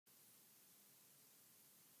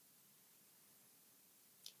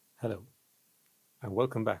Hello, and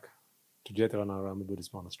welcome back to Jetavanarama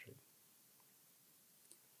Buddhist Monastery.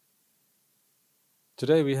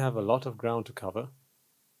 Today we have a lot of ground to cover,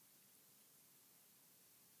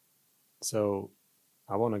 so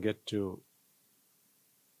I want to get to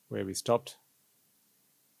where we stopped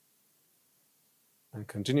and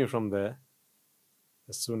continue from there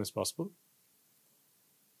as soon as possible.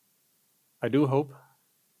 I do hope,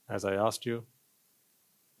 as I asked you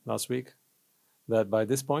last week, that by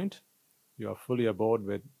this point you are fully aboard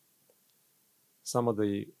with some of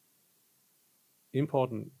the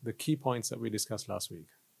key points that we discussed last week.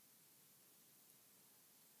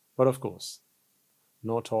 But of course,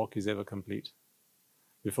 no talk is ever complete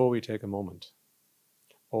before we take a moment,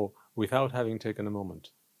 or without having taken a moment,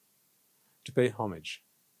 to pay homage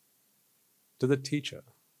to the teacher,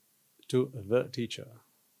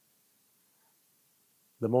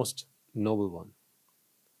 the most noble one,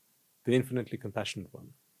 the infinitely compassionate one,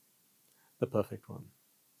 the perfect one,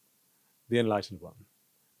 the enlightened one,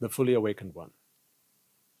 the fully awakened one,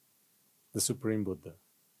 the Supreme Buddha.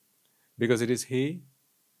 Because it is He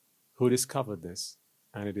who discovered this,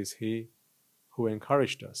 and it is He who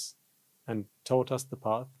encouraged us and taught us the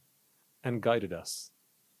path and guided us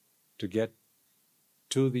to get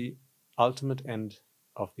to the ultimate end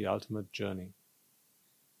of the ultimate journey.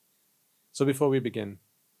 So before we begin,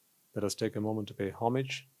 let us take a moment to pay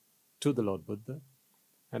homage to the Lord Buddha,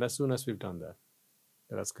 and as soon as we've done that,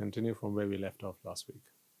 let us continue from where we left off last week.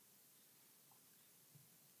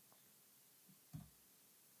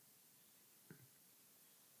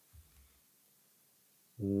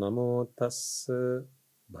 Namo tassa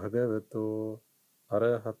bhagavato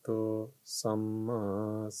arahato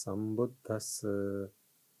samma sambuddhassa.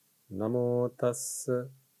 Namo tassa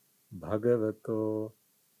bhagavato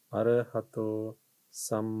arahato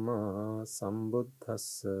samma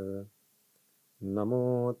sambuddhassa.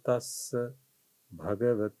 Namo tassa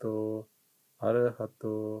bhagavato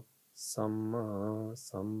arahato samma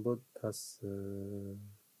sambuddhassa.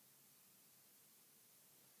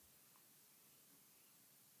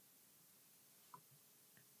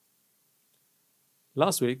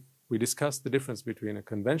 Last week, we discussed the difference between a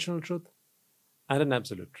conventional truth and an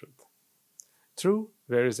absolute truth through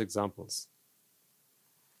various examples.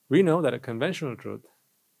 We know that a conventional truth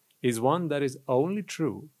is one that is only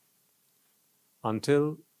true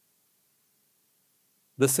until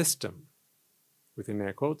the system, within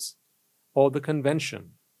air quotes, or the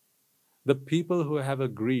convention, the people who have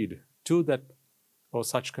agreed to that or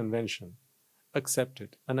such convention, accept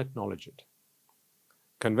it and acknowledge it.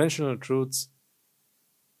 Conventional truths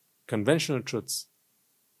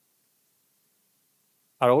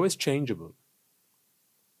are always changeable.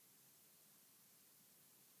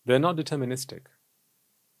 They're not deterministic.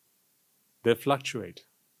 They fluctuate.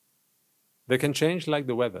 They can change like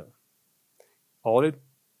the weather. All it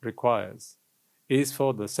requires is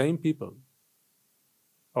for the same people,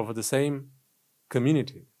 or for the same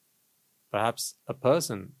community, perhaps a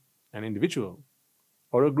person, an individual,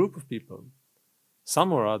 or a group of people,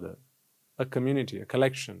 some or other, a community, a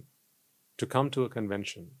collection, to come to a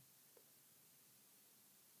convention.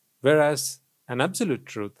 Whereas an absolute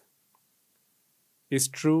truth is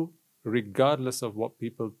true regardless of what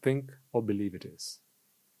people think or believe it is.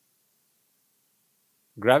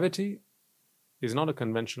 Gravity is not a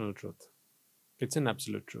conventional truth. It's an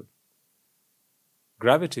absolute truth.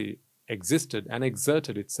 Gravity existed and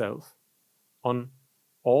exerted itself on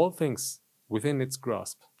all things within its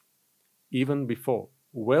grasp, even before,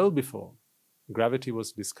 well before, gravity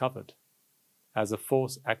was discovered as a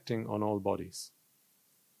force acting on all bodies.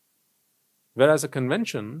 Whereas a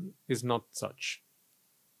convention is not such.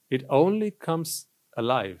 It only comes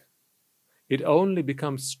alive. It only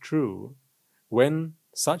becomes true when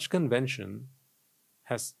such convention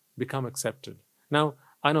has become accepted. Now,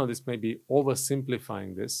 I know this may be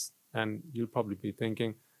oversimplifying this, and you'll probably be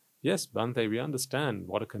thinking, yes, Bhante, we understand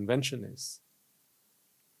what a convention is.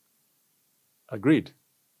 Agreed.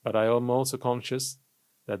 But I am also conscious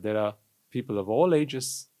that there are people of all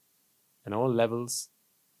ages and all levels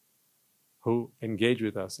who engage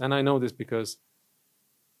with us. And I know this because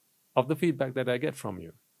of the feedback that I get from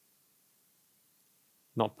you.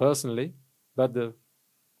 Not personally, but the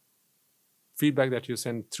feedback that you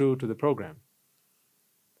send through to the program.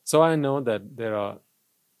 So I know that there are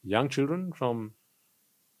young children from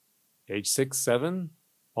age 6, 7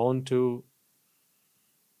 on to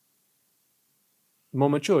more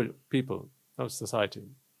mature people of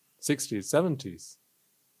society, 60s, 70s.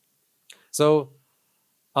 So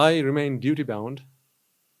I remain duty-bound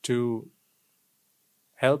to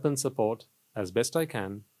help and support as best I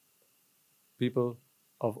can people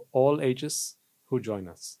of all ages who join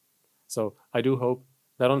us. So I do hope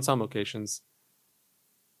that on some occasions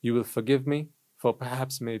you will forgive me for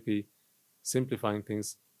perhaps maybe simplifying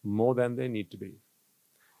things more than they need to be.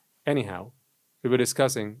 Anyhow, we were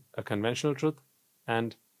discussing a conventional truth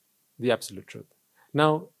and the absolute truth.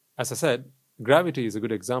 Now, as I said, gravity is a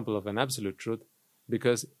good example of an absolute truth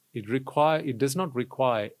because it does not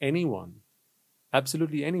require anyone,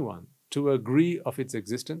 absolutely anyone, to agree of its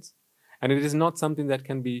existence, and it is not something that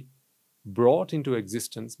can be brought into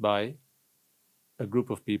existence by a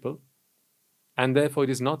group of people, and therefore it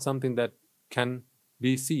is not something that can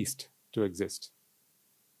be ceased to exist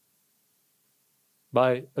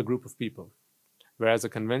by a group of people, whereas a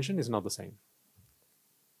convention is not the same.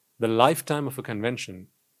 The lifetime of a convention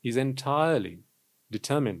is entirely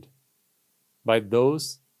determined by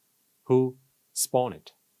those who spawn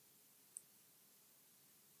it.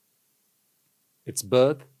 Its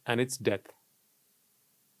birth and its death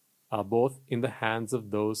are both in the hands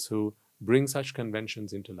of those who bring such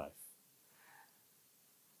conventions into life.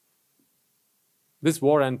 This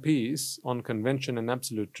war and peace on convention and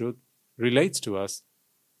absolute truth relates to us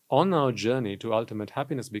on our journey to ultimate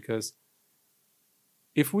happiness, because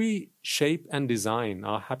if we shape and design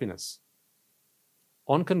our happiness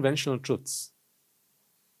on conventional truths,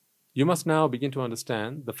 you must now begin to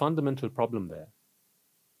understand the fundamental problem there.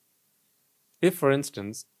 If, for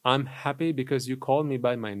instance, I'm happy because you call me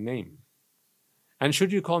by my name, and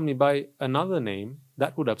should you call me by another name,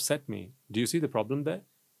 that would upset me. Do you see the problem there?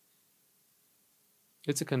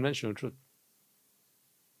 It's a conventional truth.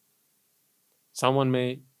 Someone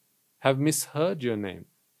may have misheard your name,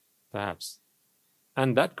 perhaps,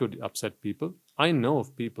 and that could upset people. I know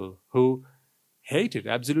of people who hate it,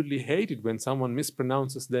 absolutely hate it when someone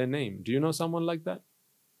mispronounces their name. Do you know someone like that?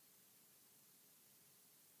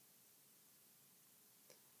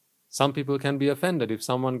 Some people can be offended if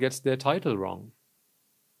someone gets their title wrong.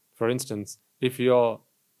 For instance, if you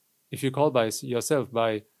call by yourself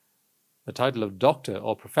by the title of doctor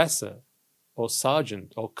or professor or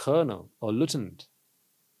sergeant or colonel or lieutenant,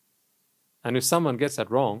 and if someone gets that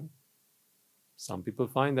wrong, some people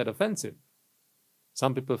find that offensive.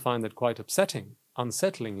 Some people find that quite upsetting,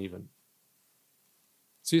 unsettling even.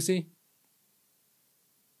 So you see,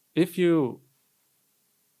 if you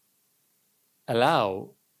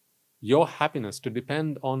allow your happiness to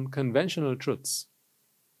depend on conventional truths,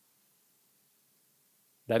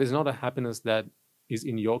 that is not a happiness that is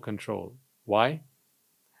in your control. Why?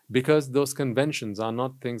 Because those conventions are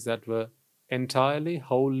not things that were entirely,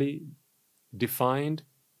 wholly defined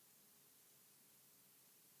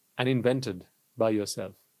and invented by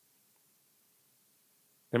yourself.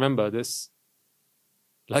 Remember this,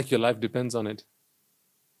 like your life depends on it,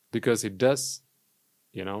 because it does.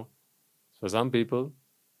 For some people,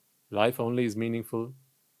 life only is meaningful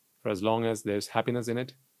for as long as there's happiness in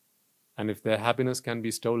it. And if their happiness can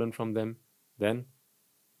be stolen from them, then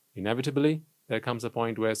inevitably there comes a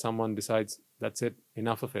point where someone decides, that's it,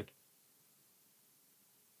 enough of it.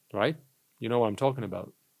 Right? You know what I'm talking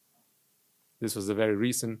about. This was the very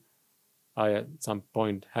reason I at some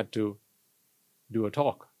point had to do a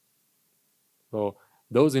talk for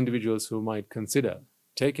those individuals who might consider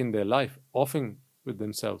taking their life offing with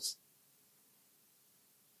themselves.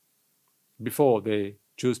 Before they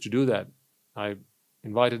choose to do that, I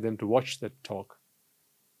invited them to watch that talk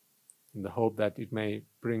in the hope that it may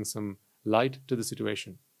bring some light to the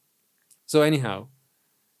situation. So anyhow,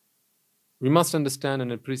 we must understand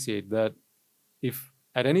and appreciate that if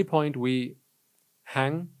at any point we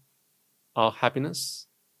hang our happiness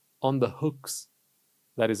on the hooks,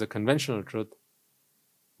 that is a conventional truth,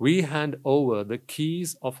 we hand over the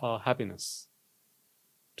keys of our happiness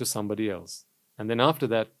to somebody else. And then after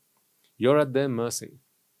that, you're at their mercy.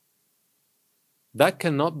 That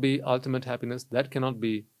cannot be ultimate happiness, that cannot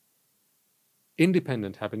be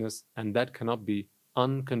independent happiness, and that cannot be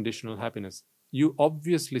unconditional happiness. You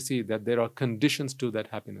obviously see that there are conditions to that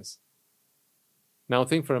happiness. Now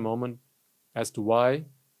think for a moment as to why a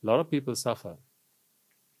lot of people suffer.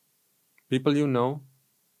 People you know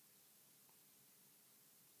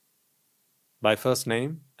by first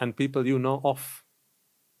name and people you know of,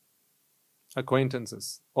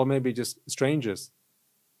 acquaintances, or maybe just strangers,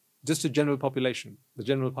 just a general population, the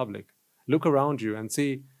general public. Look around you and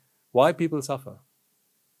see why people suffer.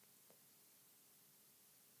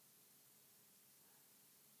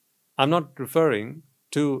 I'm not referring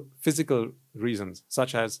to physical reasons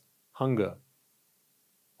such as hunger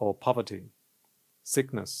or poverty,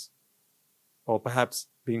 sickness, or perhaps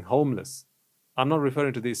being homeless. I'm not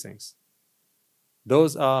referring to these things.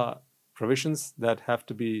 Those are provisions that have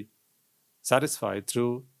to be satisfied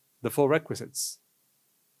through the four requisites.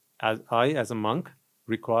 As I, as a monk,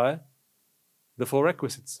 require the 4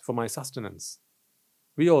 requisites for my sustenance.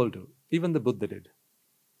 We all do. Even the Buddha did.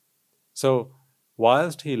 So,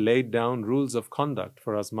 whilst he laid down rules of conduct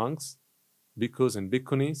for us monks, bhikkhus and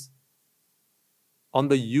bhikkhunis, on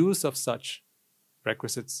the use of such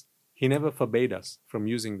requisites, he never forbade us from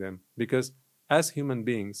using them, because as human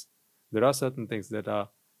beings, there are certain things that are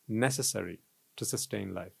necessary to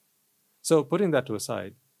sustain life. So, putting that to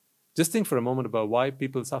aside, just think for a moment about why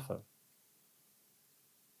people suffer.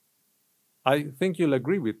 I think you'll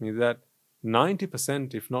agree with me that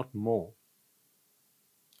 90%, if not more,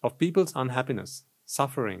 of people's unhappiness,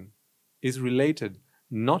 suffering, is related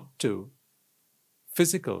not to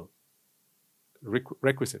physical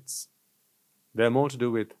requisites. They're more to do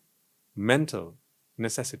with mental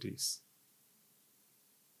necessities.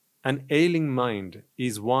 An ailing mind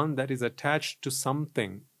is one that is attached to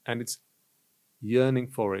something and it's yearning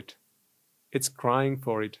for it. It's crying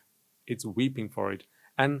for it. It's weeping for it.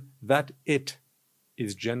 And that it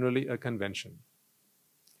is generally a convention.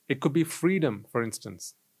 It could be freedom, for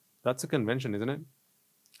instance. That's a convention, isn't it?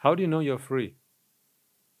 How do you know you're free?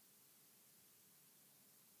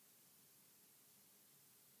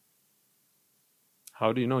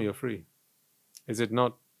 How do you know you're free? Is it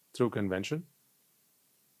not through convention?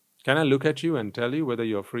 Can I look at you and tell you whether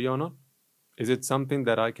you're free or not? Is it something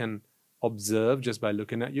that I can observe just by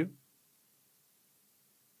looking at you?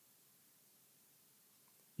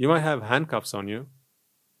 You might have handcuffs on you.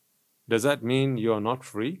 Does that mean you are not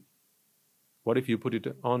free? What if you put it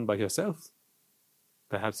on by yourself?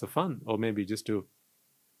 Perhaps for fun, or maybe just to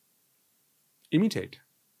imitate.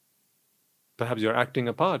 Perhaps you're acting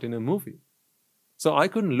a part in a movie. So I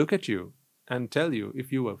couldn't look at you and tell you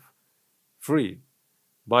if you were free.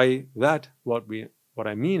 By that, what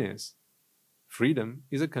I mean is, freedom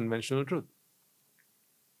is a conventional truth.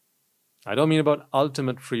 I don't mean about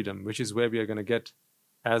ultimate freedom, which is where we are going to get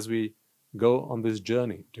as we go on this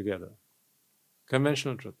journey together.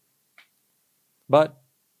 Conventional truth. But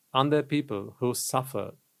are there people who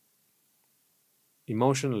suffer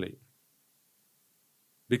emotionally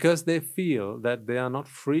because they feel that they are not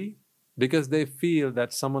free, because they feel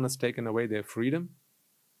that someone has taken away their freedom?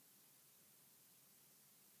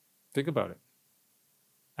 Think about it.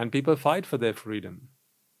 And people fight for their freedom.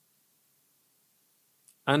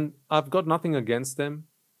 And I've got nothing against them.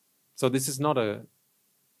 So this is not a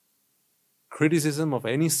criticism of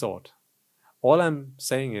any sort. All I'm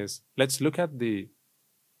saying is, let's look at the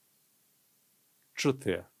truth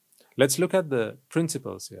here. Let's look at the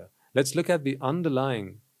principles here. Let's look at the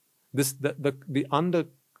underlying, the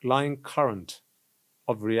underlying current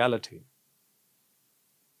of reality.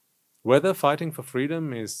 Whether fighting for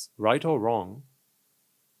freedom is right or wrong,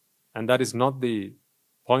 and that is not the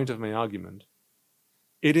point of my argument,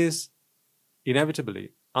 it is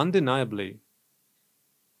inevitably, undeniably,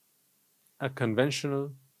 a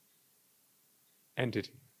conventional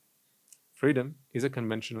entity. Freedom is a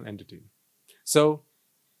conventional entity. So,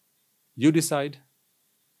 you decide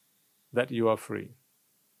that you are free.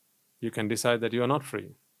 You can decide that you are not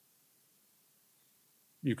free.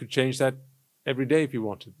 You could change that every day if you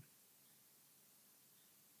wanted.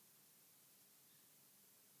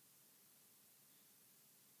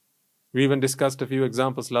 We even discussed a few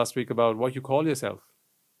examples last week about what you call yourself.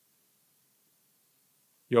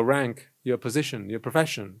 Your rank, your position, your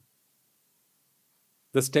profession,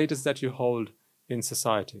 the status that you hold in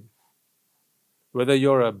society. Whether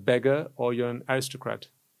you're a beggar or you're an aristocrat,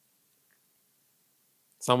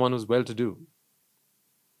 someone who's well-to-do.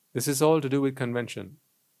 This is all to do with convention.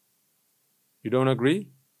 You don't agree?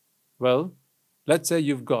 Well, let's say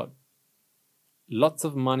you've got lots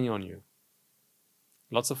of money on you,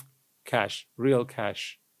 lots of cash, real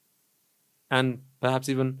cash, and perhaps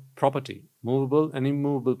even property, movable and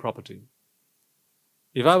immovable property.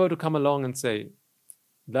 If I were to come along and say,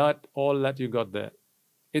 that all that you got there,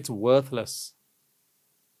 it's worthless.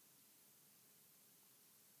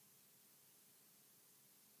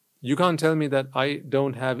 You can't tell me that I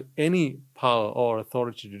don't have any power or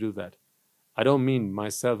authority to do that. I don't mean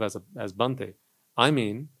myself as Bhante. I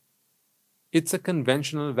mean, it's a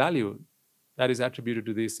conventional value that is attributed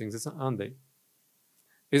to these things, aren't they?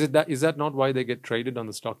 Is that not why they get traded on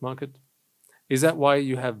the stock market? Is that why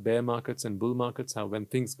you have bear markets and bull markets, how when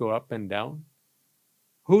things go up and down?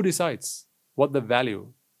 Who decides what the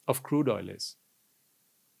value of crude oil is?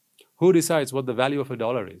 Who decides what the value of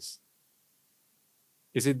 $1 is?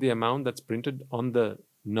 Is it the amount that's printed on the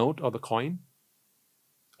note or the coin?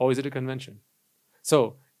 Or is it a convention?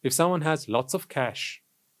 So, if someone has lots of cash,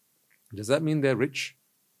 does that mean they're rich?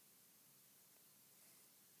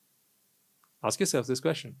 Ask yourself this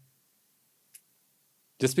question.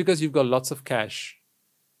 Just because you've got lots of cash,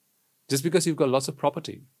 Just because you've got lots of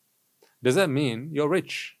property, does that mean you're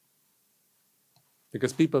rich?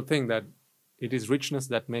 Because people think that it is richness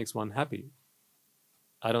that makes one happy.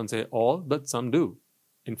 I don't say all, but some do.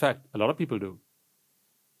 In fact, a lot of people do.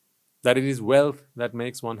 That it is wealth that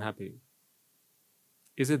makes one happy.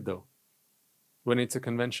 Is it though? When it's a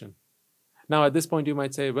convention. Now at this point you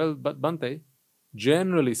might say, well, but Bhante,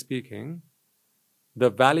 generally speaking, the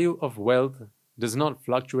value of wealth does not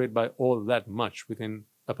fluctuate by all that much within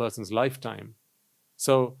a person's lifetime.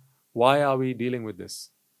 So why are we dealing with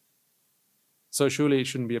this? So surely it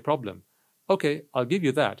shouldn't be a problem. Okay, I'll give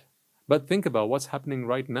you that. But think about what's happening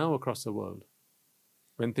right now across the world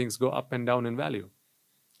when things go up and down in value.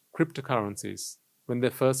 Cryptocurrencies, when they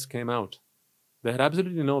first came out, they had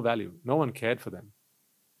absolutely no value. No one cared for them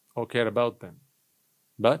or cared about them.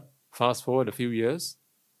 But fast forward a few years,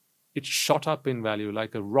 it shot up in value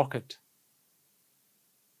like a rocket.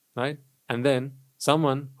 Right? And then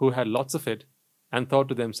someone who had lots of it and thought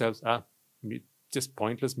to themselves, just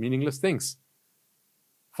pointless, meaningless things.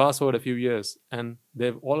 Fast forward a few years and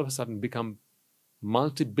they've all of a sudden become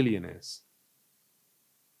multi-billionaires.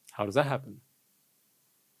 How does that happen?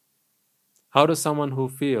 How does someone who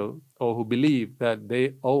feel or who believe that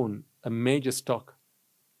they own a major stock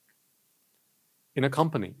in a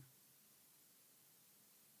company,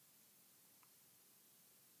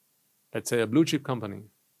 let's say a blue chip company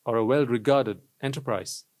or a well-regarded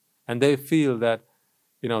enterprise, and they feel that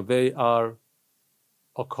they are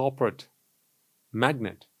a corporate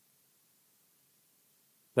magnate,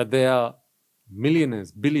 that they are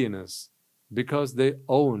millionaires, billionaires, because they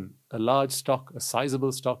own a large stock, a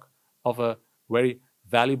sizable stock of a very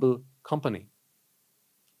valuable company.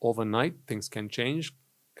 Overnight, things can change,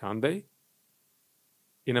 can't they?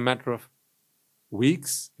 In a matter of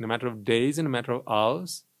weeks, in a matter of days, in a matter of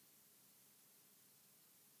hours.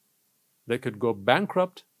 They could go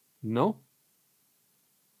bankrupt. No.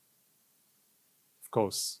 Of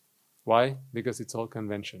course. Why? Because it's all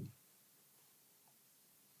convention.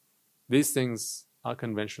 These things are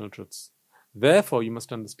conventional truths. Therefore, you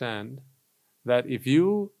must understand that if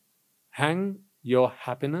you hang your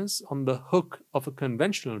happiness on the hook of a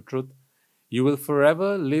conventional truth, you will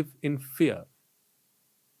forever live in fear,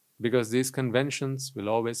 because these conventions will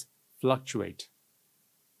always fluctuate.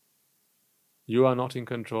 You are not in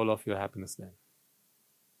control of your happiness then.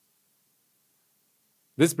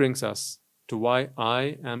 This brings us to why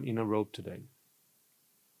I am in a robe today.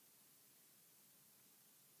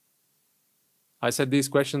 I said these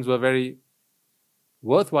questions were very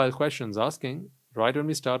worthwhile questions asking right when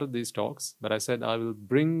we started these talks, but I said I will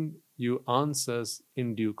bring you answers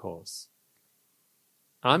in due course.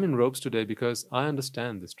 I'm in robes today because I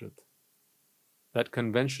understand this truth, that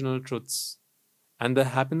conventional truths and the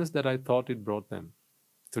happiness that I thought it brought them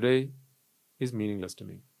today is meaningless to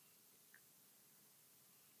me.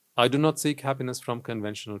 I do not seek happiness from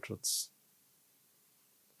conventional truths.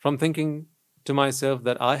 From thinking to myself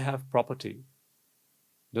that I have property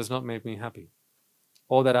does not make me happy,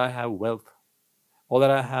 or that I have wealth, or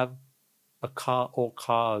that I have a car or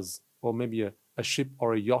cars, or maybe a ship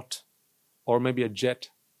or a yacht, or maybe a jet,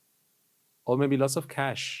 or maybe lots of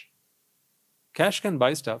cash. Cash can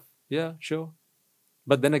buy stuff, yeah, sure.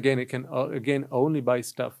 But then again, it can only buy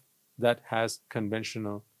stuff that has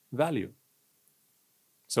conventional value.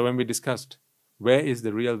 So when we discussed where is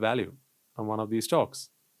the real value on one of these talks,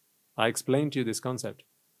 I explained to you this concept.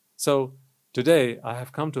 So today I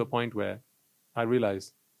have come to a point where I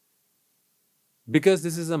realize, because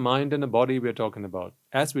this is a mind and a body we're talking about,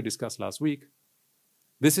 as we discussed last week,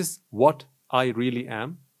 this is what I really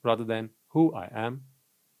am rather than who I am.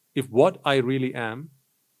 If what I really am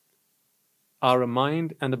are a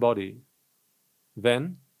mind and a body,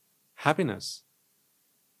 then happiness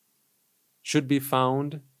should be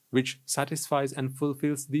found which satisfies and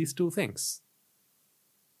fulfills these two things.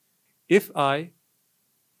 If I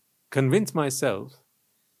convince myself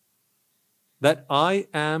that I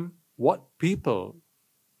am what people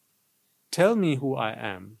tell me who I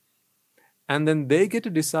am, and then they get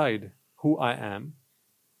to decide who I am.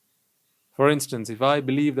 For instance, if I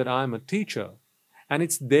believe that I'm a teacher, and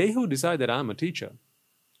it's they who decide that I'm a teacher,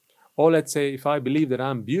 or let's say if I believe that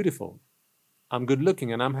I'm beautiful, I'm good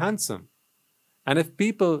looking and I'm handsome, and if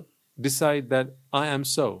people decide that I am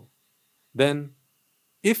so, then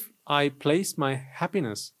if I place my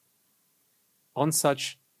happiness on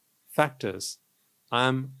such factors, I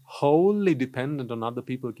am wholly dependent on other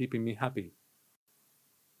people keeping me happy.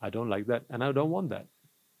 I don't like that, and I don't want that.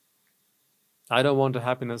 I don't want a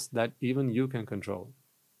happiness that even you can control.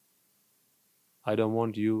 I don't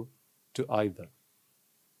want you to either.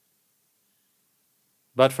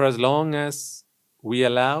 But for as long as we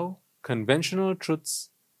allow conventional truths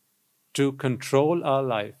to control our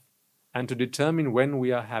life and to determine when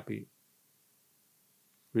we are happy,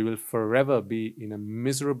 we will forever be in a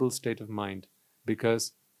miserable state of mind,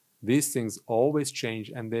 because these things always change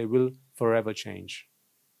and they will forever change.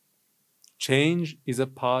 Change is a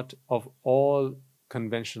part of all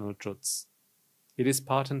conventional truths. It is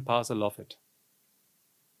part and parcel of it.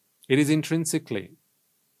 It is intrinsically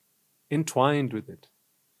entwined with it.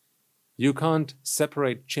 You can't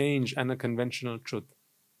separate change and a conventional truth.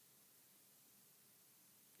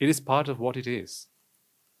 It is part of what it is.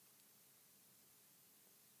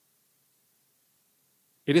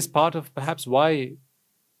 It is part of perhaps why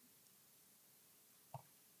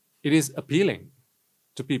it is appealing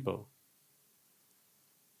to people.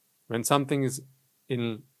 When something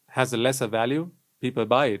has a lesser value, people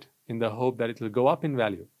buy it in the hope that it will go up in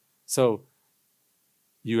value. So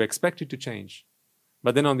you expect it to change.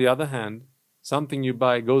 But then on the other hand, something you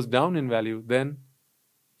buy goes down in value, then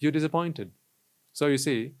you're disappointed. So you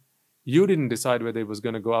see, you didn't decide whether it was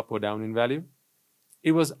going to go up or down in value.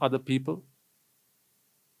 It was other people.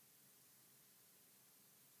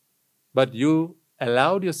 But you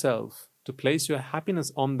allowed yourself to place your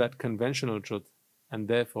happiness on that conventional truth, and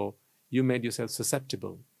therefore you made yourself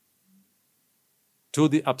susceptible to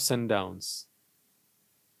the ups and downs.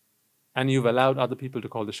 And you've allowed other people to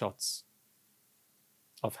call the shots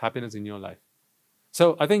of happiness in your life.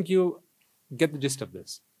 So I think you get the gist of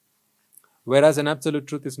this. Whereas an absolute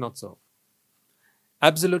truth is not so.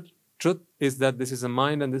 Absolute truth is that this is a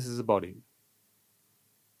mind and this is a body.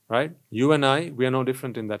 Right? You and I, we are no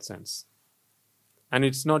different in that sense. And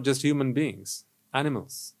it's not just human beings,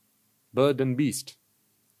 animals, bird and beast,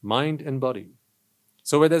 mind and body.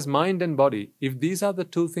 So where there's mind and body, if these are the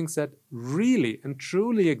two things that really and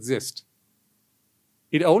truly exist,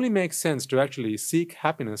 it only makes sense to actually seek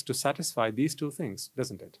happiness to satisfy these two things,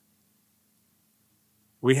 doesn't it?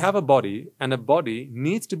 We have a body, and a body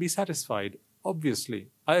needs to be satisfied, obviously.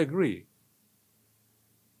 I agree.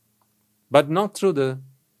 But not through the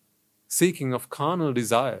seeking of carnal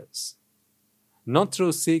desires, not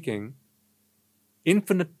through seeking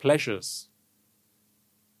infinite pleasures,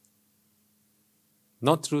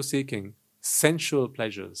 not through seeking sensual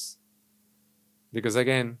pleasures. Because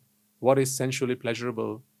again, what is sensually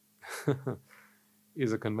pleasurable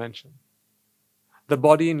is a convention. The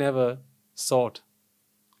body never sought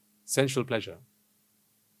sensual pleasure.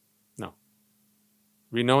 No.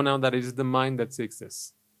 We know now that it is the mind that seeks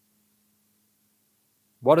this.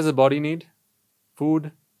 What does the body need?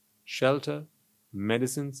 Food, shelter,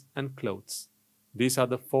 medicines, and clothes. These are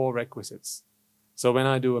the 4 requisites. So when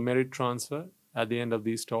I do a merit transfer at the end of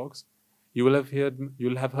these talks, you'll have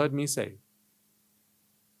heard me say,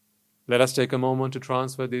 let us take a moment to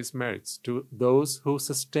transfer these merits to those who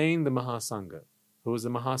sustain the Mahasangha. Who is the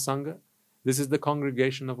Mahasangha? This is the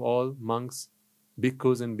congregation of all monks,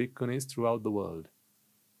 bhikkhus and bhikkhunis throughout the world.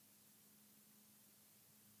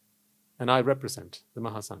 And I represent the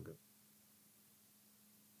Mahasangha.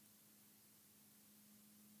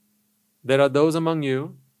 There are those among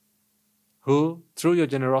you who, through your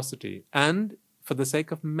generosity and for the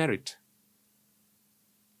sake of merit,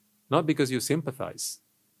 not because you sympathize,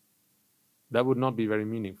 that would not be very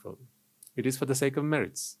meaningful. It is for the sake of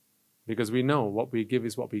merits, because we know what we give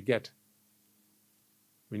is what we get.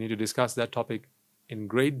 We need to discuss that topic in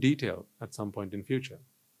great detail at some point in future.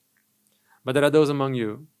 But there are those among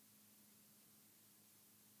you,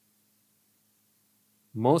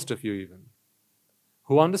 most of you even,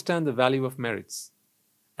 who understand the value of merits,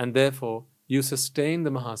 and therefore you sustain the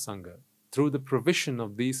Mahasangha through the provision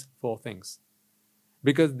of these 4 things.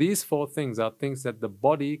 Because these 4 things are things that the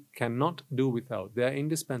body cannot do without. They are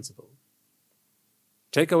indispensable.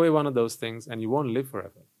 Take away one of those things and you won't live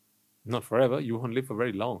forever. Not forever, you won't live for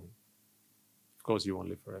very long. Of course you won't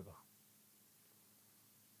live forever.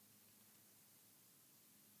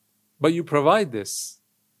 But you provide this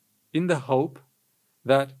in the hope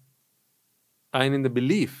that, and in the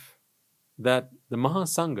belief that the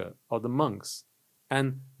Mahasangha or the monks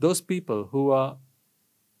and those people who are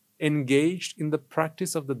engaged in the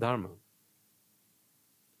practice of the Dharma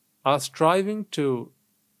are striving to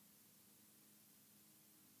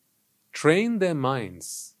train their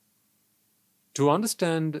minds to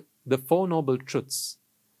understand the 4 noble truths,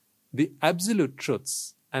 the absolute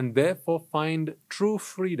truths, and therefore find true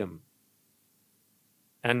freedom.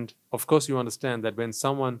 And of course you understand that when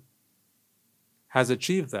someone has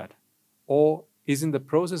achieved that or is in the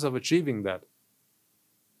process of achieving that,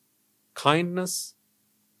 kindness,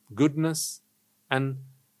 goodness, and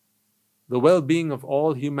the well-being of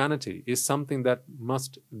all humanity is something that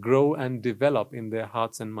must grow and develop in their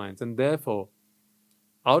hearts and minds. And therefore,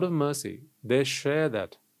 out of mercy, they share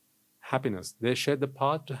that happiness. They share the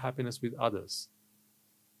path to happiness with others,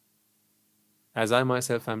 as I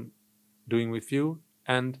myself am doing with you,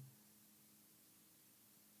 and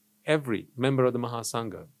every member of the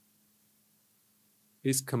Mahasangha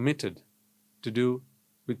is committed to do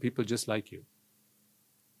with people just like you.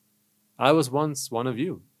 I was once one of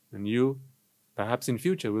you, and you, perhaps in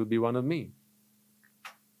future, will be one of me.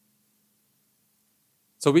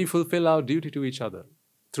 So we fulfill our duty to each other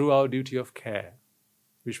through our duty of care,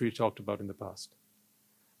 which we talked about in the past.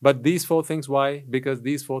 But these four things, why? Because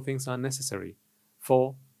these four things are necessary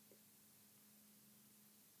for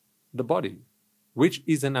the body, which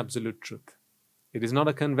is an absolute truth. It is not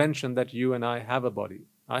a convention that you and I have a body.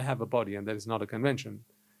 I have a body, and that is not a convention.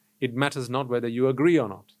 It matters not whether you agree or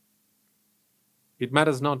not. It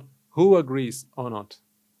matters not who agrees or not.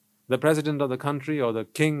 The president of the country or the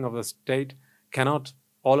king of the state cannot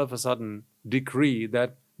all of a sudden decree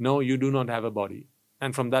that, no, you do not have a body.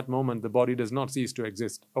 And from that moment, the body does not cease to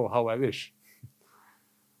exist. Oh, how I wish.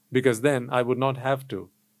 Because then I would not have to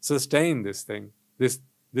sustain this thing,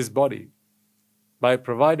 this body, by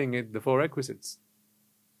providing it the four requisites.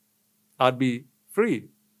 I'd be free,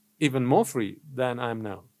 even more free than I am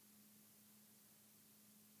now.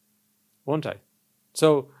 Won't I?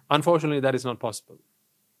 So, unfortunately, that is not possible.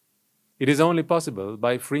 It is only possible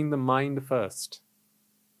by freeing the mind first.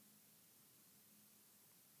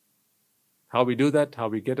 How we do that, how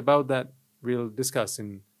we get about that, we'll discuss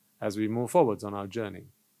as we move forwards on our journey.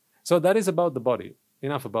 So that is about the body.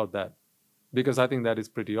 Enough about that. Because I think that is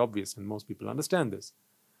pretty obvious and most people understand this.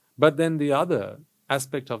 But then the other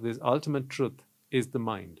aspect of this ultimate truth is the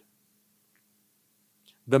mind.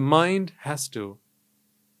 The mind has to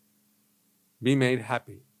be made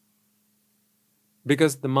happy.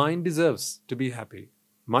 Because the mind deserves to be happy.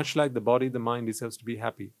 Much like the body, the mind deserves to be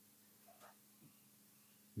happy.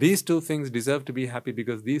 These two things deserve to be happy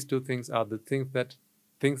because these two things are the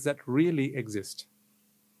things that really exist.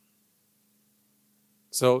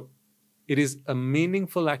 So, it is a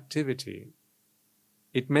meaningful activity.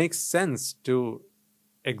 It makes sense to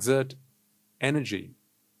exert energy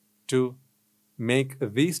to make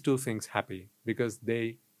these two things happy because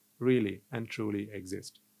they really and truly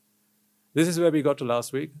exist. This is where we got to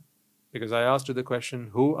last week, because I asked you the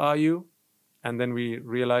question, who are you? And then we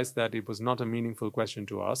realized that it was not a meaningful question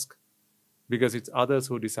to ask because it's others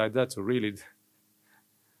who decide that. So really,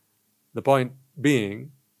 the point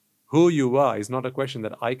being, who you are is not a question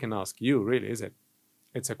that I can ask you, really, is it?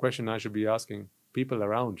 It's a question I should be asking people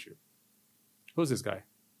around you. Who's this guy?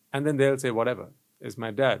 And then they'll say, whatever. It's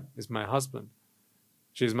my dad. It's my husband.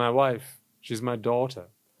 She's my wife. She's my daughter.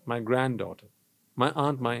 My granddaughter. My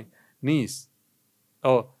aunt, my niece.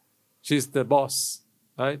 Oh, she's the boss,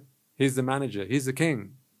 right? He's the manager. He's the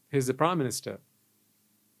king. He's the prime minister.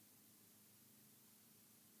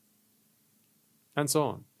 And so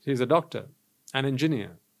on. He's a doctor, an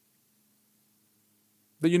engineer.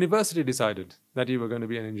 The university decided that you were going to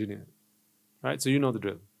be an engineer, right? So you know the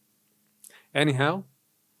drill. Anyhow,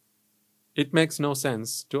 it makes no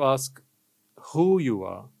sense to ask who you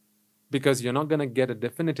are because you're not going to get a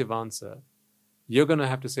definitive answer. You're going to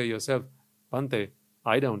have to say yourself, Bhante,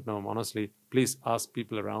 I don't know, honestly. Please ask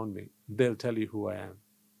people around me. They'll tell you who I am.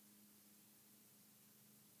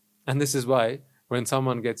 And this is why when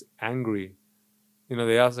someone gets angry,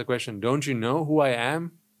 they ask the question, don't you know who I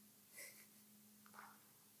am?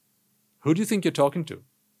 Who do you think you're talking to?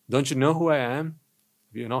 Don't you know who I am?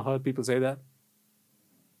 Have you not heard people say that?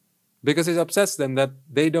 Because it upsets them that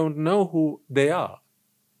they don't know who they are.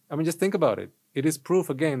 I mean, just think about it. It is proof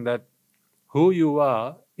again that who you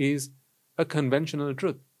are is a conventional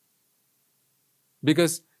truth.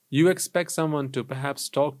 Because you expect someone to perhaps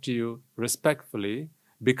talk to you respectfully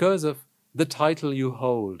because of the title you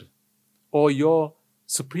hold or your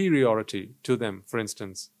superiority to them, for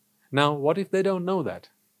instance. Now, what if they don't know that?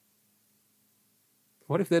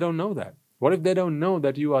 What if they don't know that? What if they don't know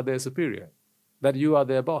that you are their superior? That you are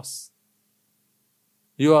their boss?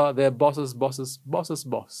 You are their boss's boss's boss's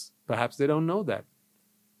boss. Perhaps they don't know that.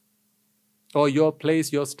 Or your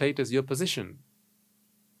place, your status, your position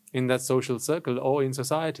in that social circle or in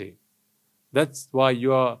society. That's why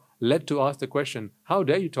you are led to ask the question, how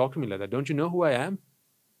dare you talk to me like that? Don't you know who I am?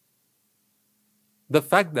 The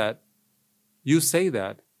fact that you say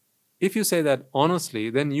that, if you say that honestly,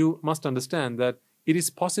 then you must understand that it is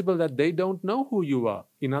possible that they don't know who you are.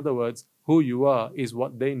 In other words, who you are is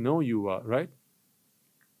what they know you are, right?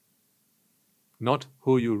 Not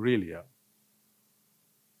who you really are.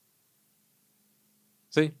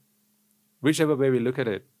 See, whichever way we look at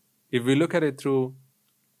it, if we look at it through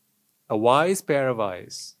a wise pair of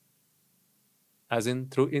eyes, as in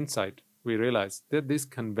through insight, we realize that these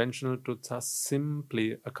conventional truths are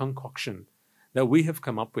simply a concoction that we have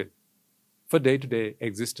come up with for day-to-day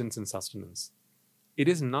existence and sustenance. It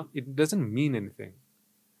doesn't mean anything.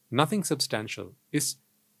 Nothing substantial. It's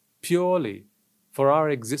purely for our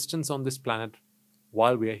existence on this planet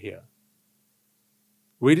while we are here.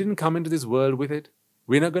 We didn't come into this world with it.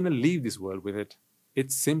 We're not going to leave this world with it.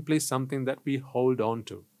 It's simply something that we hold on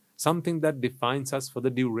to, something that defines us for the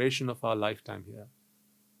duration of our lifetime here.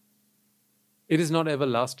 It is not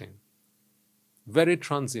everlasting, very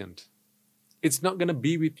transient. It's not going to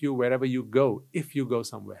be with you wherever you go, if you go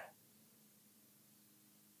somewhere.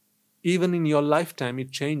 Even in your lifetime,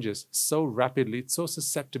 it changes so rapidly, it's so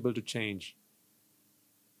susceptible to change.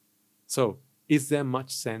 So, is there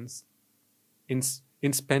much sense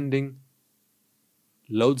in spending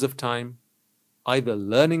loads of time either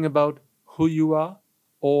learning about who you are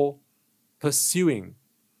or pursuing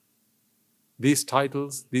these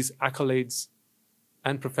titles, these accolades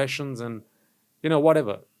and professions and,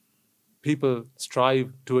 whatever people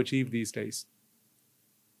strive to achieve these days,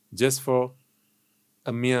 just for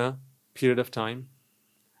a mere period of time?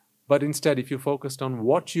 But instead, if you focused on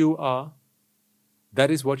what you are, that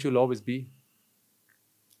is what you'll always be.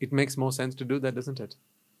 It makes more sense to do that, doesn't it?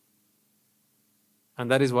 And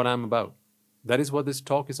that is what I'm about. That is what this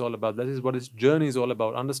talk is all about. That is what this journey is all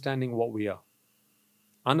about, understanding what we are.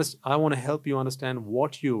 I want to help you understand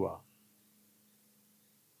what you are.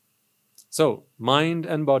 So, mind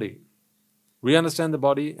and body. We understand the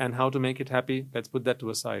body and how to make it happy. Let's put that to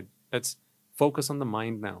a side. Let's focus on the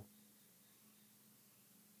mind now.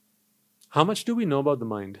 How much do we know about the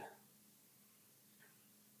mind?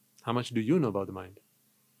 How much do you know about the mind?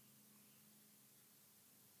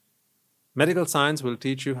 Medical science will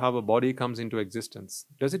teach you how a body comes into existence.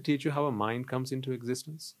 Does it teach you how a mind comes into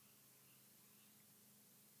existence?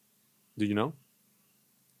 Do you know?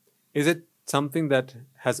 Is it something that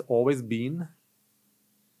has always been?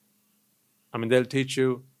 I mean, they'll teach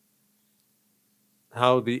you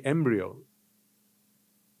how the embryo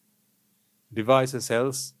divides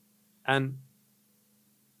cells and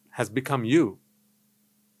has become you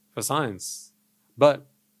for science. But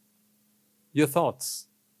your thoughts,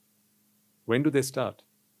 when do they start?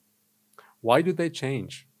 Why do they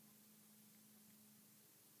change?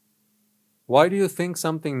 Why do you think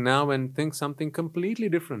something now and think something completely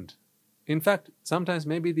different? In fact, sometimes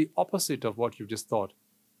maybe the opposite of what you just thought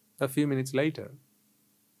a few minutes later.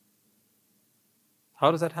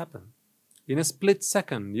 How does that happen? In a split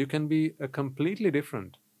second, you can be a completely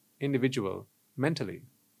different individual mentally.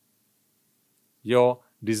 Your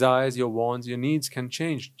desires, your wants, your needs can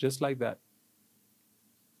change just like that.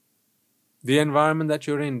 The environment that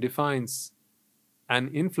you're in defines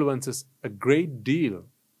and influences a great deal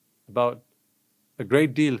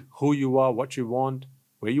who you are, what you want,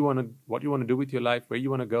 what you want to do with your life, where you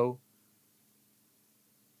want to go.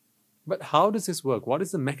 But how does this work? What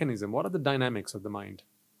is the mechanism? What are the dynamics of the mind?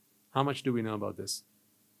 How much do we know about this?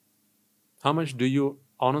 How much do you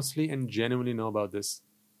honestly and genuinely know about this?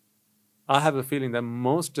 I have a feeling that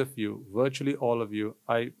most of you, virtually all of you,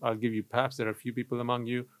 I'll give you, perhaps there are a few people among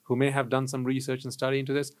you who may have done some research and study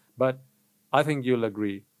into this, but I think you'll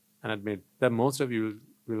agree and admit that most of you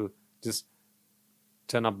will just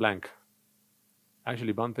turn up blank.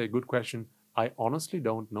 Actually, Bhante, good question. I honestly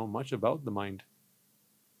don't know much about the mind.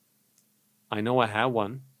 I know I have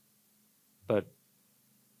one, but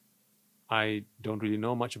I don't really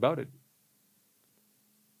know much about it.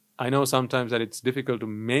 I know sometimes that it's difficult to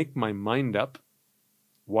make my mind up,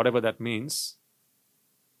 whatever that means.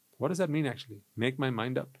 What does that mean actually? Make my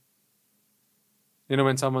mind up.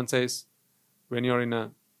 When someone says, when you're in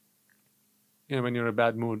a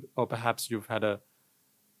bad mood, or perhaps you've had a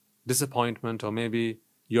disappointment, or maybe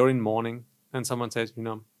you're in mourning, and someone says,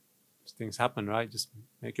 things happen, right? Just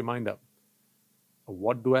make your mind up.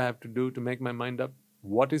 What do I have to do to make my mind up?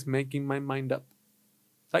 What is making my mind up?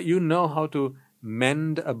 Like, you know how to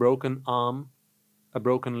mend a broken arm, a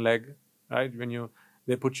broken leg, right? When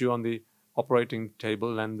they put you on the operating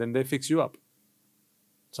table and then they fix you up.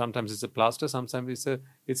 Sometimes it's a plaster, sometimes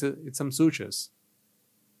it's some sutures,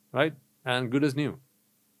 right? And good as new.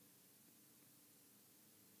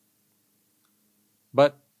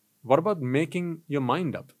 But what about making your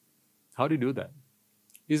mind up? How do you do that?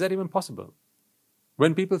 Is that even possible?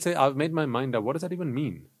 When people say, I've made my mind up, what does that even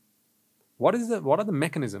mean? What is the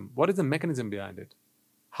mechanism? What is the mechanism behind it?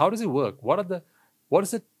 How does it work? What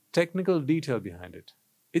is the technical detail behind it?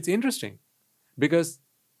 It's interesting because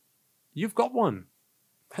you've got one.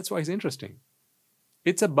 That's why it's interesting.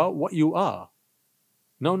 It's about what you are.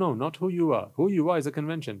 No, not who you are. Who you are is a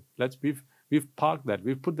convention. We've parked that.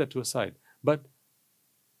 We've put that to a side. But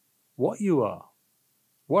what you are.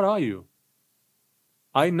 What are you?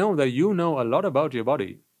 I know that you know a lot about your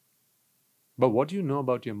body, but what do you know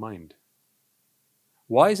about your mind?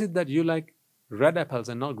 Why is it that you like red apples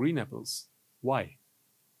and not green apples? Why?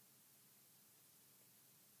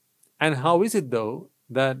 And how is it though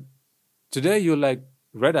that today you like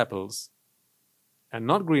red apples and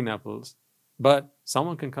not green apples, but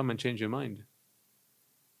someone can come and change your mind?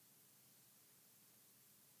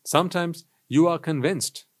 Sometimes you are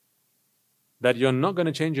convinced that you're not going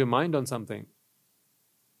to change your mind on something.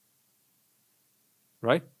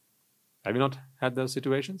 Right? Have you not had those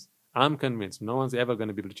situations? I'm convinced no one's ever going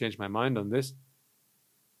to be able to change my mind on this.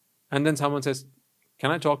 And then someone says,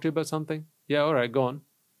 can I talk to you about something? Yeah, all right, go on.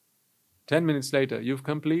 10 minutes later, you've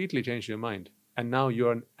completely changed your mind. And now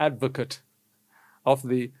you're an advocate of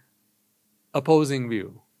the opposing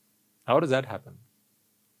view. How does that happen?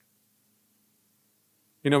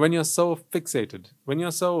 You know, when you're so fixated, when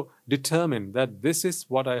you're so determined that this is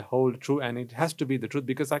what I hold true and it has to be the truth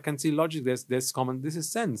because I can see logic, there's common, this is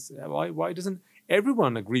sense. Why doesn't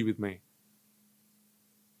everyone agree with me?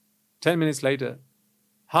 10 minutes later,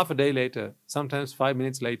 half a day later, sometimes 5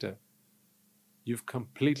 minutes later, you've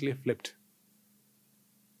completely flipped.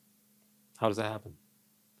 How does that happen?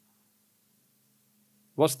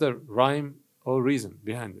 What's the rhyme or reason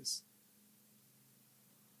behind this?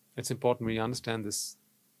 It's important we understand this.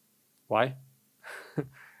 Why?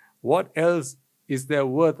 What else is there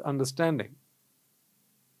worth understanding?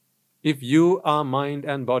 If you are mind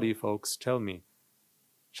and body, folks, tell me,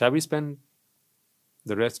 shall we spend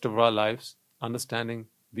the rest of our lives understanding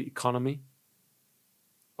the economy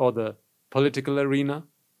or the political arena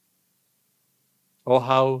or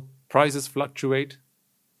how prices fluctuate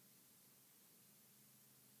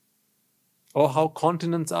or how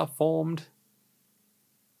continents are formed?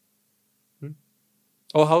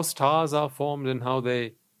 Or how stars are formed and how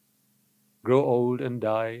they grow old and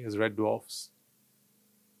die as red dwarfs?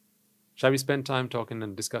 Shall we spend time talking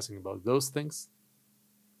and discussing about those things?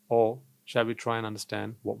 Or shall we try and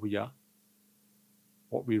understand what we are?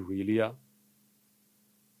 What we really are?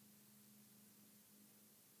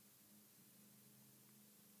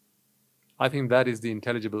 I think that is the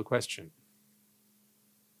intelligible question.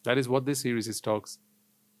 That is what this series of talks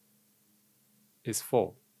is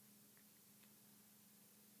for.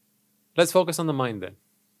 Let's focus on the mind then.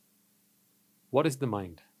 What is the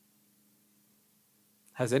mind?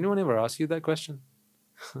 Has anyone ever asked you that question?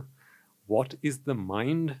 What is the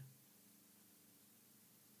mind?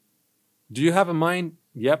 Do you have a mind?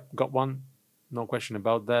 Yep, got one. No question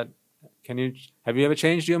about that. Have you ever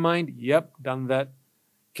changed your mind? Yep, done that.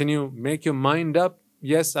 Can you make your mind up?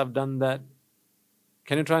 Yes, I've done that.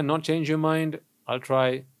 Can you try and not change your mind? I'll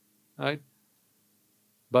try. Right?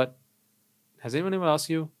 But has anyone ever asked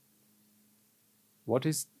you, what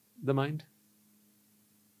is the mind?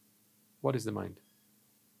 What is the mind?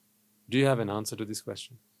 Do you have an answer to this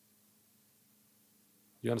question?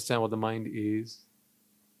 Do you understand what the mind is?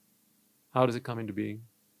 How does it come into being?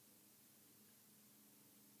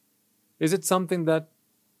 Is it something that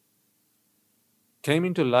came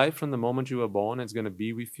into life from the moment you were born and it's going to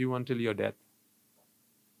be with you until your death?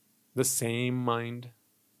 The same mind?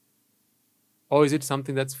 Or is it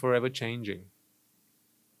something that's forever changing?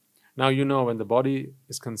 Now, you know, when the body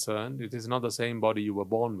is concerned, it is not the same body you were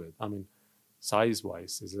born with. I mean,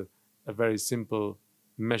 size-wise is a very simple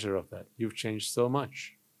measure of that. You've changed so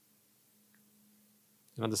much.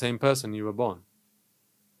 You're not the same person you were born.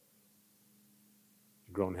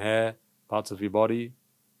 You've grown hair, parts of your body.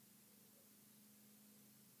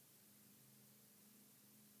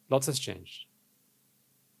 Lots has changed.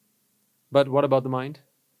 But what about the mind?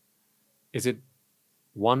 Is it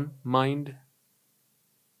one mind?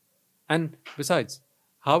 And besides,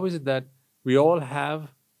 how is it that we all have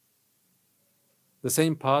the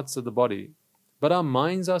same parts of the body, but our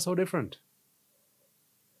minds are so different?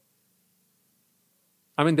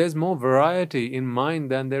 I mean, there's more variety in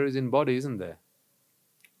mind than there is in body, isn't there?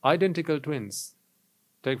 Identical twins,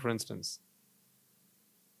 take for instance.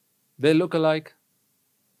 They look alike.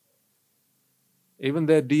 Even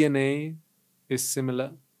their DNA is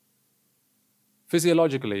similar.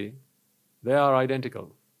 Physiologically, they are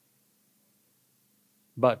identical.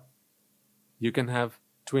 But you can have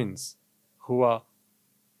twins who are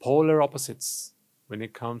polar opposites when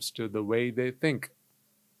it comes to the way they think.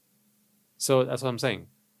 So that's what I'm saying.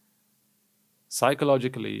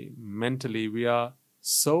 Psychologically, mentally, we are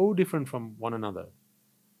so different from one another.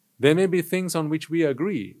 There may be things on which we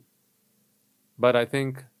agree, but I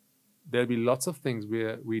think there'll be lots of things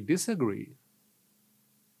where we disagree.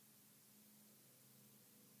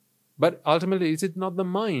 But ultimately, is it not the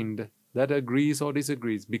mind that agrees or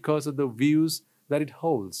disagrees because of the views that it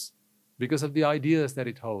holds, because of the ideas that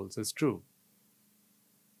it holds as true.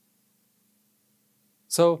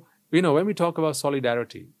 So, when we talk about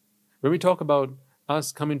solidarity, when we talk about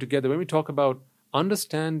us coming together, when we talk about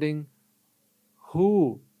understanding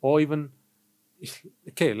who, or even,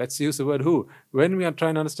 okay, let's use the word who. When we are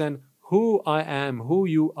trying to understand who I am, who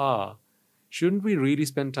you are, shouldn't we really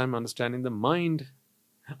spend time understanding the mind?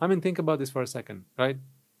 I mean, think about this for a second, right?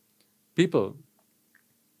 People,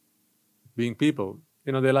 being people,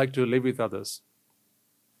 they like to live with others.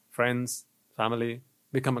 Friends, family,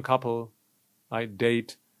 become a couple, right?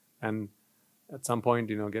 Date, and at some point,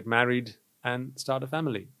 get married and start a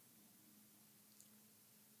family.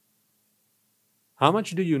 How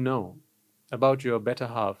much do you know about your better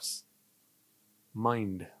half's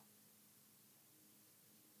mind?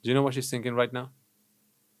 Do you know what she's thinking right now?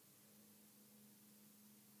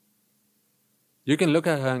 You can look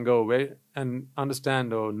at her and go where and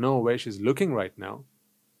understand or know where she's looking right now,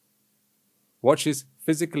 what she's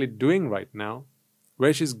physically doing right now,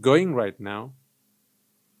 where she's going right now.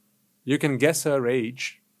 You can guess her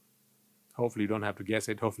age. Hopefully you don't have to guess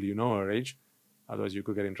it. Hopefully you know her age. Otherwise you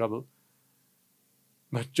could get in trouble.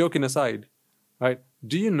 But joking aside, right?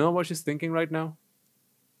 Do you know what she's thinking right now?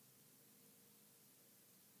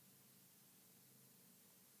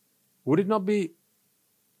 Would it not be...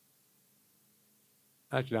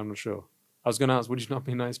 Actually, I'm not sure. I was going to ask, would it not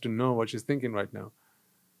be nice to know what she's thinking right now?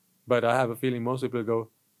 But I have a feeling most people go,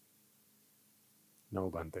 no,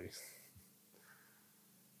 Bhante.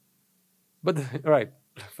 But, right,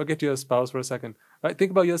 forget your spouse for a second. Right,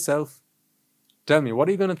 think about yourself. Tell me, what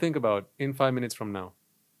are you going to think about in 5 minutes from now?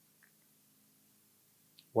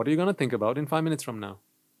 What are you going to think about in 5 minutes from now?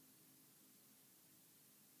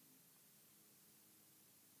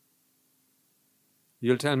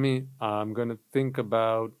 You'll tell me, I'm going to think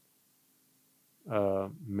about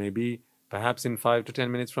maybe perhaps in 5 to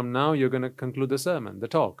 10 minutes from now, you're going to conclude the sermon, the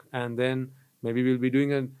talk. And then maybe we'll be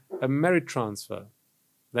doing a merit transfer.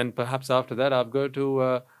 Then perhaps after that, I'll go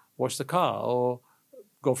to wash the car or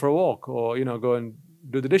go for a walk or, go and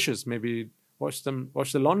do the dishes, maybe wash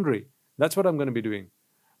the laundry. That's what I'm going to be doing.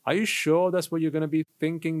 Are you sure that's what you're going to be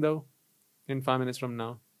thinking, though, in 5 minutes from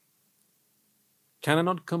now? Can I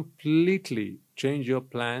not completely change your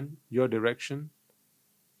plan, your direction,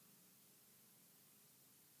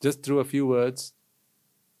 just through a few words?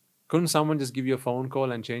 Couldn't someone just give you a phone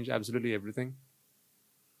call and change absolutely everything?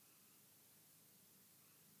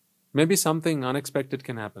 Maybe something unexpected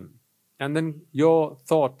can happen, and then your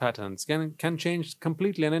thought patterns can change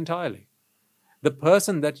completely and entirely. The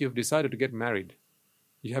person that you've decided to get married,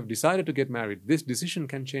 this decision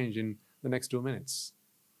can change in the next 2 minutes.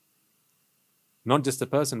 Not just the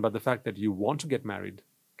person, but the fact that you want to get married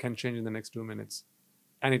can change in the next 2 minutes.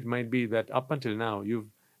 And it might be that up until now, you've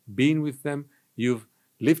been with them, you've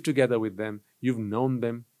lived together with them, you've known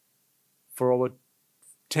them for over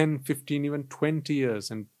 10, 15, even 20 years,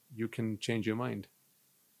 and you can change your mind.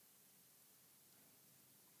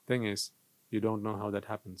 Thing is, you don't know how that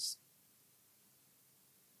happens.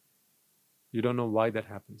 You don't know why that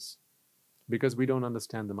happens. Because we don't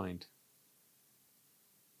understand the mind.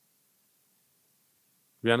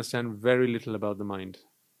 We understand very little about the mind.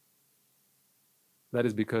 That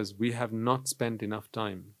is because we have not spent enough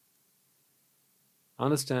time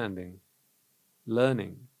understanding,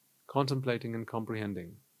 learning, contemplating and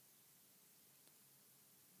comprehending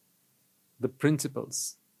the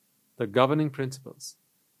principles, the governing principles,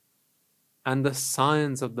 and the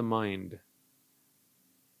science of the mind,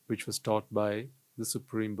 which was taught by the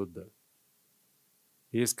Supreme Buddha.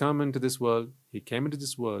 He has come into this world, he came into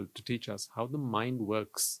this world to teach us how the mind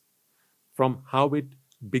works, from how it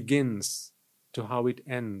begins to how it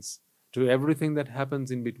ends, to everything that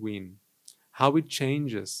happens in between, how it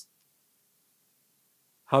changes,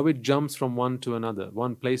 how it jumps from one to another,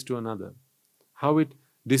 one place to another, how it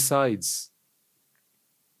decides,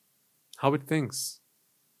 how it thinks,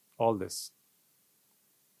 all this.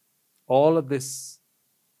 All of this,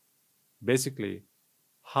 basically,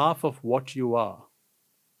 half of what you are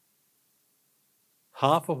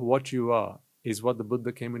is what the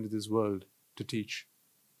Buddha came into this world to teach.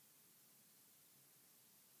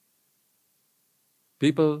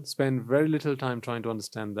 People spend very little time trying to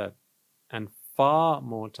understand that, and far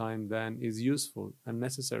more time than is useful and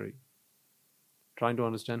necessary trying to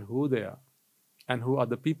understand who they are and who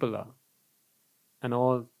other people are, and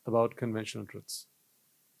all about conventional truths.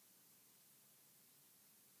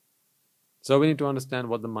 So we need to understand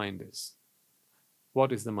what the mind is.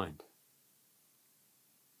 What is the mind?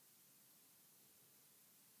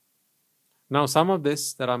 Now, some of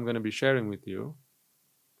this that I'm going to be sharing with you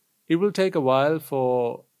It will take a while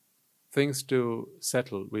for things to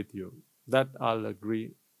settle with you. That I'll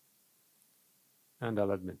agree and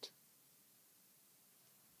I'll admit.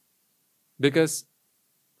 Because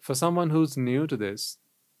for someone who's new to this,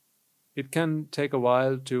 it can take a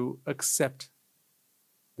while to accept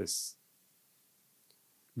this.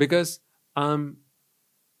 Because I'm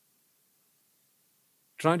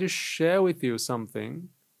trying to share with you something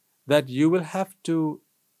that you will have to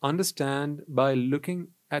understand by looking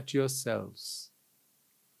at yourselves.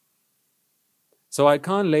 So I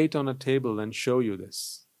can't lay it on a table and show you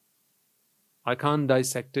this. I can't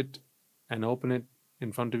dissect it and open it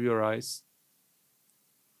in front of your eyes.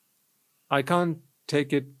 I can't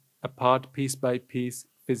take it apart piece by piece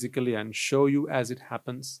physically and show you as it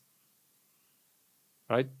happens.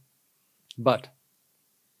 Right? But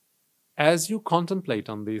as you contemplate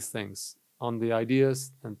on these things, on the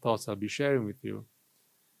ideas and thoughts I'll be sharing with you,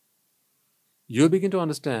 you'll begin to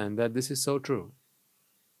understand that this is so true.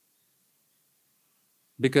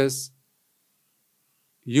 Because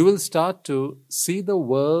you will start to see the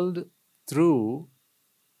world through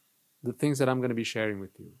the things that I'm going to be sharing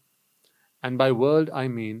with you. And by world, I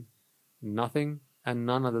mean nothing and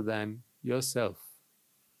none other than yourself.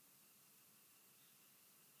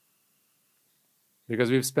 Because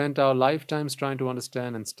we've spent our lifetimes trying to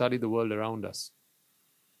understand and study the world around us.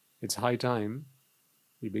 It's high time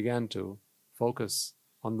we began to focus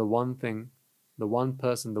on the one thing, the one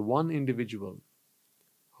person, the one individual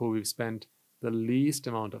who we've spent the least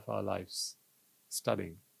amount of our lives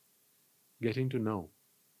studying, getting to know.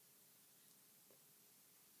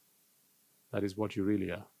 That is what you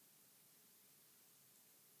really are.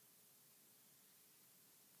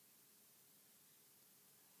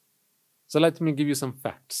 So let me give you some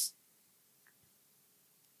facts.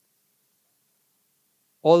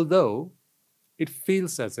 Although it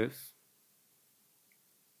feels as if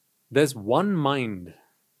there's one mind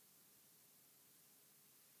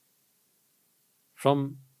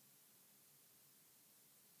from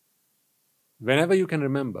whenever you can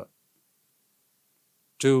remember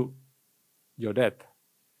to your death.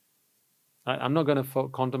 I'm not going to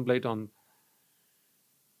contemplate on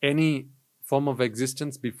any form of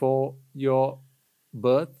existence before your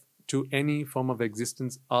birth to any form of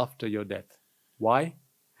existence after your death. Why?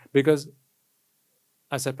 Because,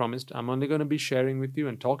 as I promised, I'm only going to be sharing with you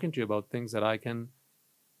and talking to you about things that I can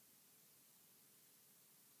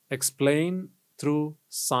explain through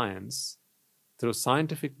science, through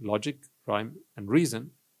scientific logic, rhyme, and reason.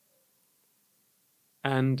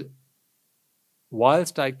 And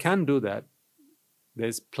whilst I can do that,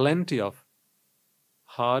 there's plenty of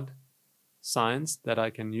hard science that I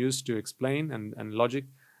can use to explain and logic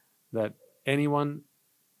that anyone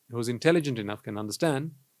who's intelligent enough can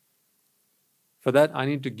understand. For that, I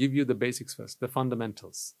need to give you the basics first, the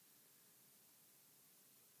fundamentals.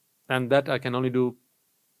 And that I can only do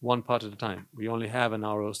one part at a time. We only have an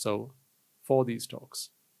hour or so for these talks.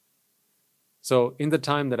 So in the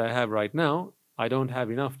time that I have right now, I don't have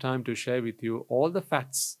enough time to share with you all the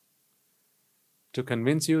facts to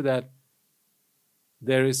convince you that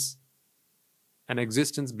there is an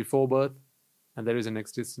existence before birth and there is an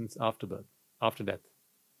existence after birth, after death.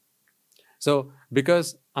 So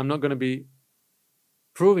because I'm not going to be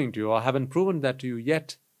proving to you, or I haven't proven that to you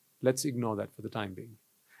yet, let's ignore that for the time being.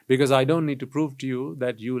 Because I don't need to prove to you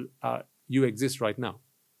that you exist right now,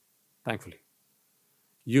 thankfully.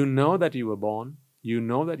 You know that you were born, you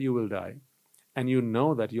know that you will die, and you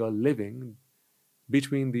know that you are living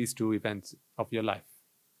between these two events of your life.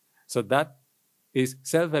 So that is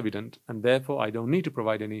self-evident, and therefore I don't need to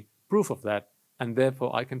provide any proof of that, and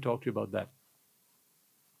therefore I can talk to you about that.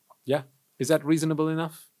 Yeah? Is that reasonable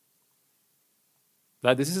enough?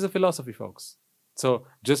 That this is a philosophy, folks. So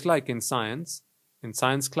just like in science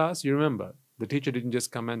class, you remember, the teacher didn't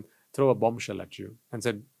just come and throw a bombshell at you and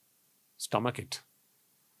said, stomach it.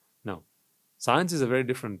 No. Science is a very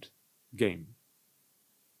different game.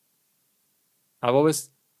 I've always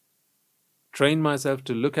trained myself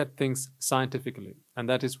to look at things scientifically, and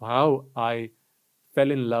that is how I fell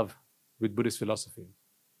in love with Buddhist philosophy.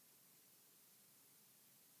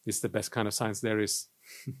 It's the best kind of science there is.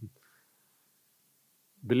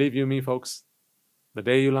 Believe you me, folks, the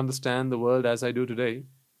day you'll understand the world as I do today,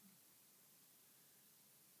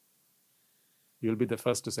 you'll be the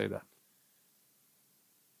first to say that.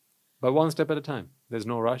 But one step at a time. There's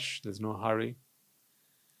no rush, there's no hurry.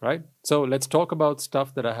 Right? So let's talk about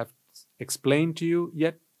stuff that I have explained to you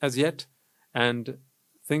as yet, and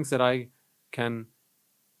things that I can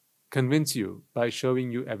convince you by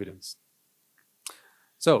showing you evidence.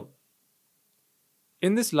 So,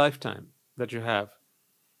 in this lifetime that you have,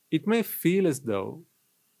 it may feel as though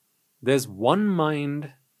there's one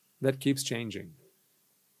mind that keeps changing.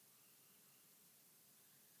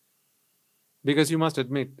 Because you must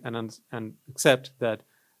admit and accept that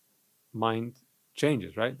mind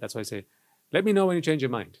changes, right? That's why I say, let me know when you change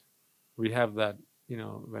your mind. We have that,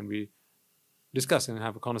 when we discuss and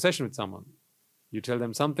have a conversation with someone. You tell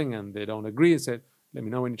them something and they don't agree and say, let me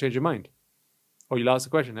know when you change your mind. Or you'll ask the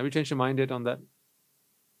question, have you changed your mind yet on that?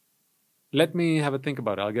 Let me have a think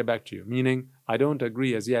about it. I'll get back to you. Meaning, I don't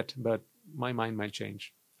agree as yet, but my mind might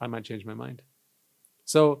change. I might change my mind.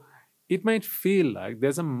 So it might feel like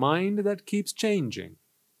there's a mind that keeps changing,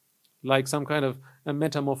 like some kind of a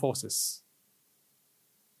metamorphosis.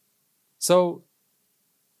 So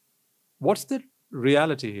what's the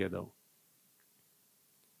reality here, though?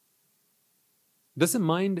 Does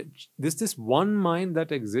this one mind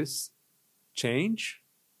that exists change?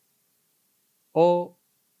 Or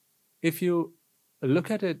if you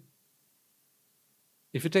look at it,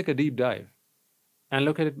 if you take a deep dive and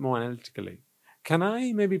look at it more analytically, can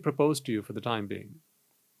I maybe propose to you for the time being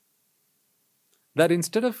that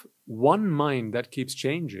instead of one mind that keeps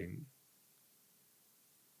changing,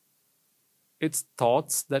 it's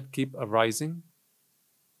thoughts that keep arising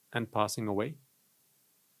and passing away?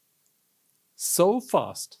 So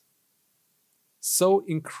fast, so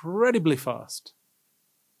incredibly fast,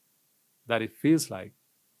 that it feels like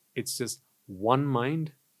it's just one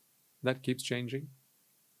mind that keeps changing.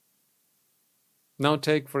 Now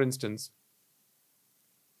take, for instance,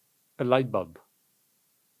 a light bulb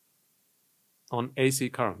on AC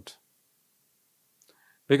current.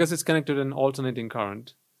 Because it's connected to an alternating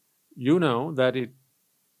current, you know that it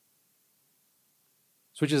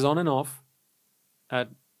switches on and off at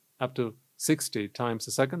up to 60 times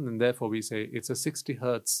a second, and therefore we say it's a 60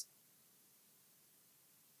 hertz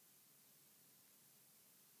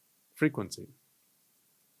frequency.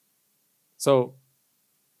 So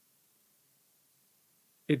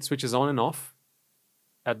it switches on and off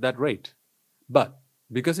at that rate. But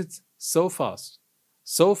because it's so fast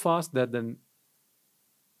that the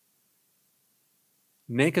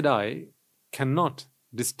naked eye cannot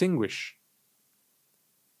distinguish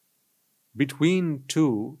between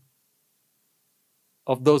two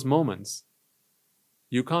of those moments,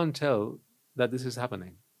 you can't tell that this is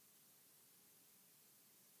happening.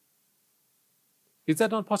 Is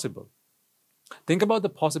that not possible? Think about the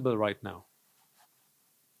possible right now.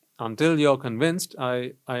 Until you're convinced,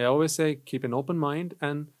 I always say keep an open mind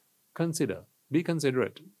and consider. Be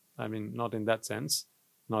considerate. I mean, not in that sense,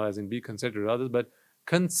 not as in be considerate of others, but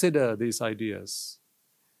consider these ideas.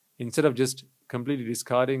 Instead of just completely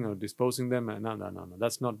discarding or disposing them, no.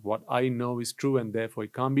 That's not what I know is true and therefore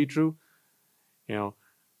it can't be true.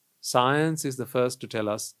 Science is the first to tell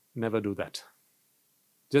us never do that.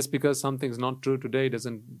 Just because something's not true today,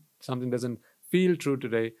 something doesn't feel true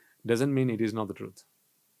today, doesn't mean it is not the truth.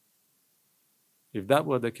 If that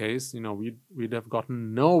were the case, we'd have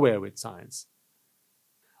gotten nowhere with science.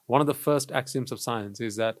 One of the first axioms of science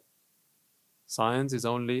is that science is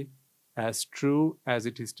only as true as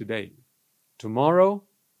it is today. Tomorrow,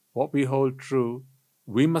 what we hold true,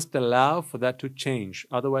 we must allow for that to change.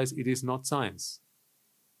 Otherwise, it is not science.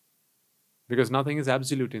 Because nothing is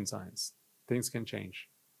absolute in science. Things can change.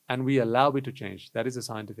 And we allow it to change. That is a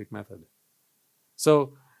scientific method.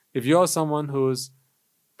 So, if you're someone who's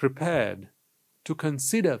prepared to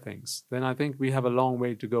consider things, then I think we have a long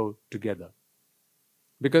way to go together.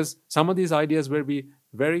 Because some of these ideas will be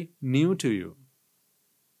very new to you.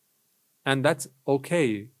 And that's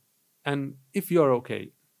okay. And if you're okay.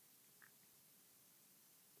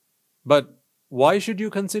 But why should you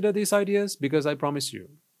consider these ideas? Because I promise you,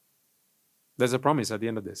 there's a promise at the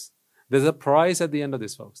end of this. There's a prize at the end of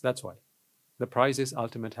this, folks. That's why. The prize is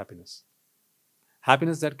ultimate happiness.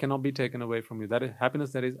 Happiness that cannot be taken away from you. That is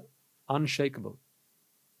happiness that is unshakable.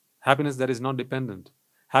 Happiness that is not dependent.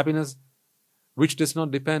 Happiness which does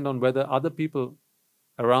not depend on whether other people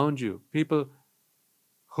around you, people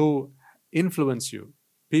who influence you,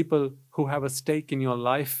 people who have a stake in your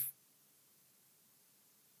life,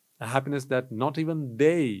 a happiness that not even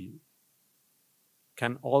they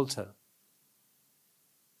can alter.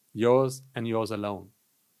 Yours and yours alone.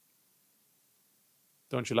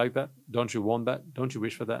 Don't you like that? Don't you want that? Don't you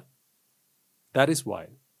wish for that? That is why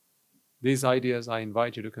these ideas I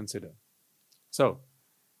invite you to consider. So,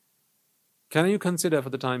 can you consider for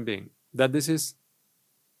the time being that this is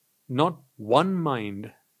not one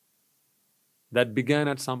mind that began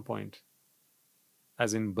at some point,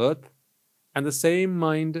 as in birth, and the same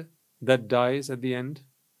mind that dies at the end,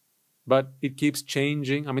 but it keeps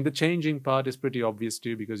changing. I mean, the changing part is pretty obvious to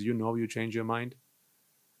you because you change your mind,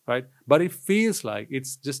 right? But it feels like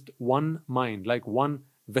it's just one mind, like one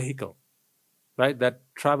vehicle, right, that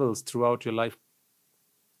travels throughout your life,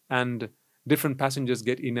 and different passengers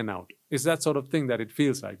get in and out. It's that sort of thing that it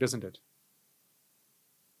feels like, doesn't it?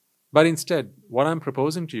 But instead, what I'm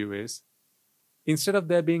proposing to you is, instead of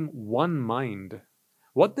there being one mind,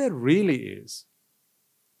 what there really is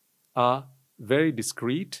are very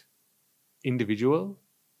discrete, individual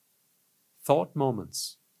thought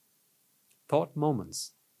moments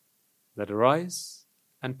that arise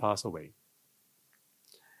and pass away.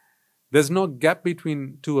 There's no gap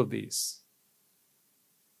between two of these.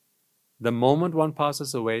 The moment one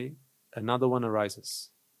passes away, another one arises.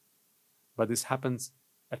 But this happens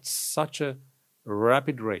at such a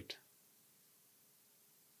rapid rate.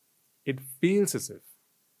 It feels as if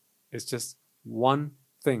it's just one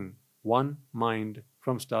thing, one mind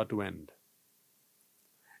from start to end.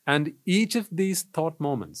 And each of these thought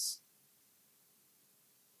moments,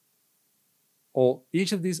 or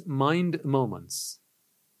each of these mind moments,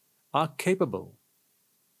 are capable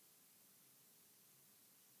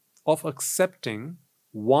of accepting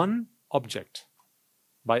one object.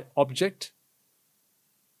 By object,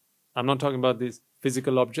 I'm not talking about these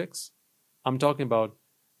physical objects. I'm talking about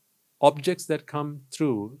objects that come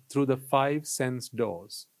through the five sense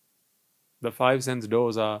doors. The five sense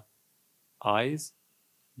doors are eyes,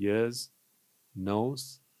 ears,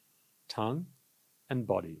 nose, tongue, and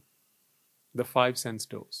body. The five sense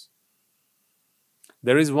doors.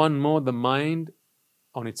 There is one more, the mind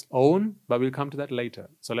on its own, but we'll come to that later.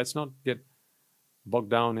 So let's not get bogged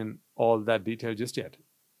down in all that detail just yet.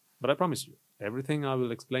 But I promise you, everything I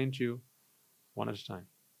will explain to you one at a time.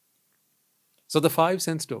 So the five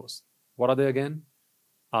sense doors, what are they again?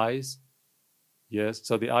 Eyes, ears.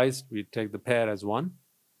 So the eyes, we take the pair as one.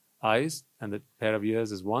 Eyes, and the pair of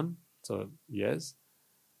ears is one. So ears,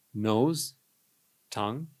 nose,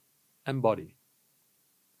 tongue, and body.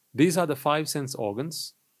 These are the five sense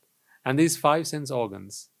organs, and these five sense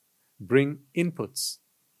organs bring inputs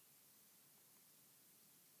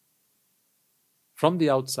from the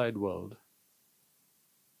outside world.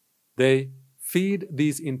 They feed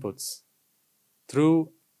these inputs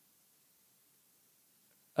through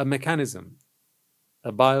a mechanism,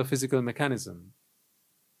 a biophysical mechanism.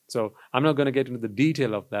 So I'm not going to get into the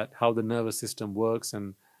detail of that, how the nervous system works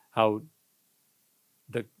and how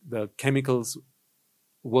the chemicals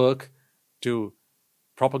work to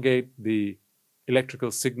propagate the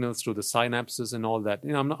electrical signals through the synapses and all that.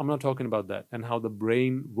 I'm not talking about that, and how the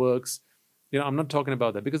brain works. I'm not talking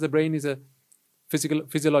about that, because the brain is a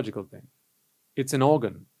physiological thing. It's an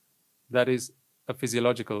organ that is a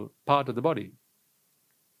physiological part of the body.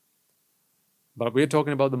 But we're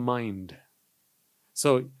talking about the mind.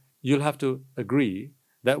 So you'll have to agree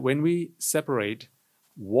that when we separate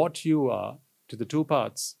what you are to the two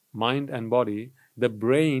parts, mind and body, the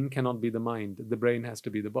brain cannot be the mind. The brain has to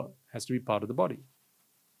be part of the body.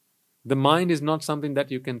 The mind is not something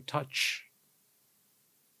that you can touch.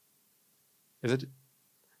 Is it?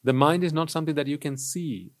 The mind is not something that you can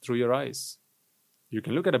see through your eyes. You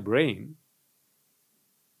can look at a brain.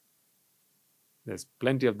 There's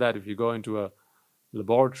plenty of that if you go into a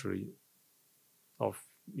laboratory of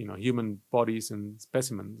human bodies and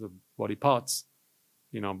specimens of body parts.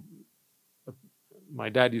 My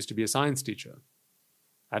dad used to be a science teacher.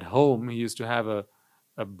 At home, he used to have a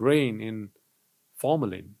brain in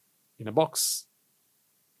formalin in a box.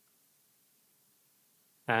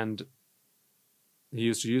 And he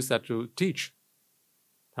used to use that to teach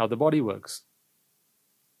how the body works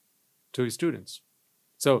to his students.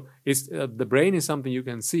 So the brain is something you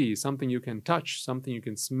can see, something you can touch, something you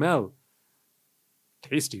can smell,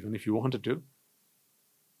 taste even if you wanted to.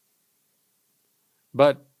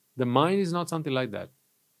 But the mind is not something like that.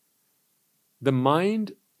 The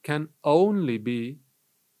mind can only be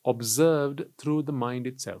observed through the mind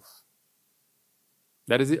itself.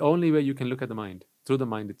 That is the only way you can look at the mind, through the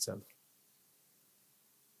mind itself.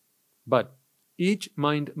 But each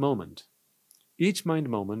mind moment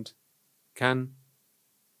can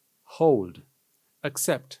hold,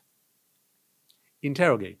 accept,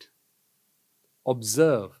 interrogate,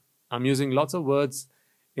 observe. I'm using lots of words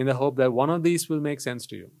in the hope that one of these will make sense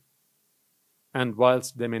to you. And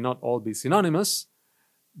whilst they may not all be synonymous,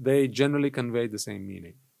 they generally convey the same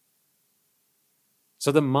meaning.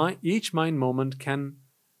 So each mind moment can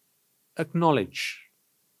acknowledge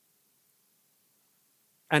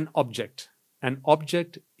an object. An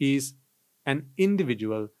object is an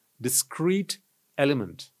individual, discrete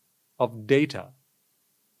element of data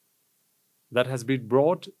that has been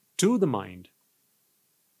brought to the mind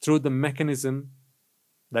through the mechanism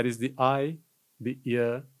that is the eye, the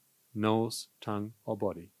ear, nose, tongue, or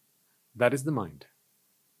body. That is the mind.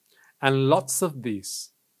 And lots of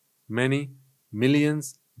these many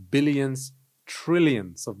millions, billions,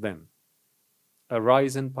 trillions of them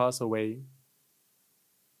arise and pass away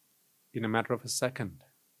in a matter of a second.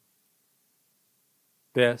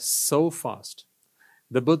 They're so fast.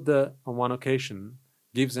 The Buddha, on one occasion,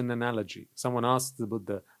 gives an analogy. Someone asks the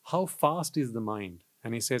Buddha, how fast is the mind?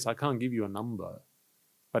 And he says, I can't give you a number,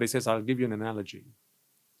 but he says, I'll give you an analogy.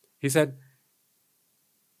 He said,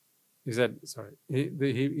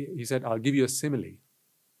 I'll give you a simile.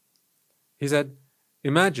 He said,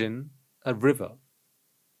 imagine a river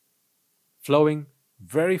flowing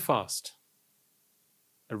very fast,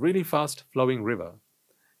 a really fast flowing river.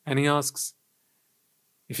 And he asks,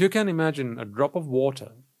 if you can imagine a drop of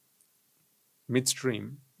water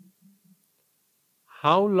midstream,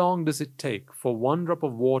 how long does it take for one drop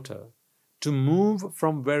of water to move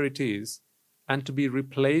from where it is and to be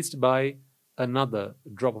replaced by another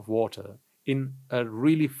drop of water in a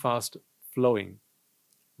really fast flowing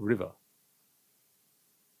river?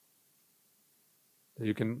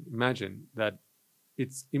 You can imagine that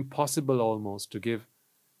it's impossible almost to give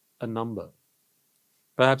a number.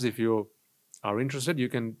 Perhaps if you are interested, you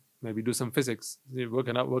can maybe do some physics, work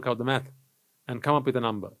out the math, and come up with a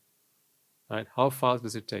number. Right? How fast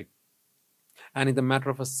does it take? And in the matter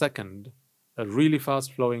of a second, a really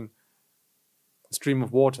fast flowing stream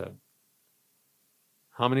of water,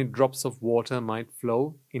 how many drops of water might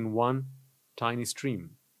flow in one tiny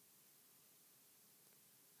stream?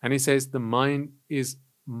 And he says the mind is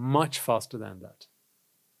much faster than that.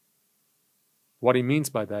 What he means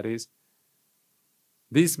by that is,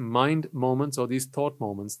 these mind moments or these thought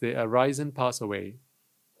moments, they arise and pass away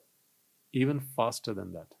even faster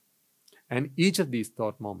than that. And each of these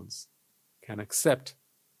thought moments can accept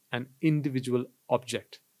an individual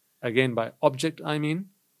object. Again, by object I mean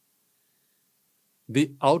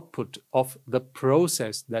the output of the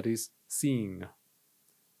process that is seeing.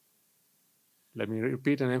 Let me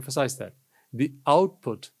repeat and emphasize that. The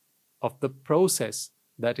output of the process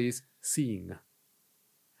that is seeing,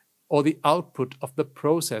 or the output of the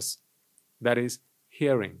process that is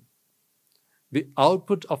hearing, the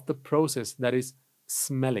output of the process that is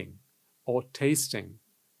smelling, or tasting,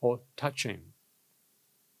 or touching.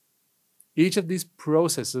 Each of these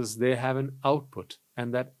processes, they have an output,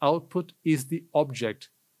 and that output is the object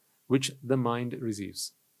which the mind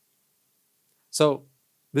receives. So,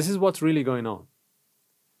 this is what's really going on.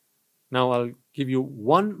 Now, I'll give you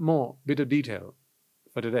one more bit of detail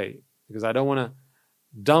for today, because I don't want to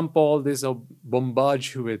dump all this or bombard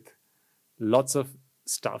you with lots of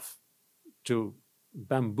stuff to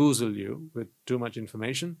bamboozle you with too much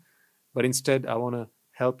information, but instead I want to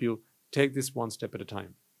help you take this one step at a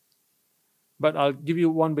time. But I'll give you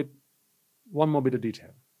one more bit of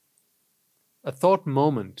detail. A thought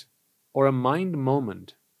moment or a mind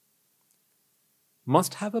moment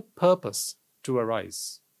must have a purpose to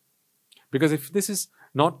arise. Because if this is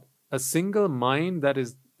not a single mind that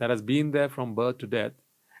has been there from birth to death,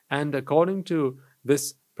 and according to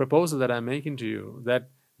this proposal that I'm making to you,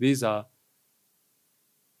 that these are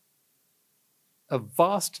a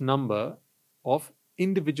vast number of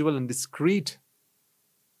individual and discrete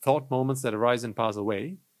thought moments that arise and pass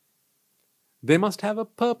away, they must have a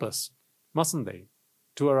purpose, mustn't they,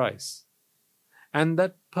 to arise? And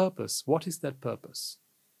that purpose, what is that purpose?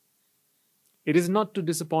 It is not to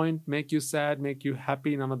disappoint, make you sad, make you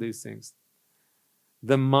happy, none of these things.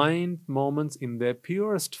 The mind moments in their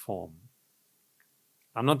purest form.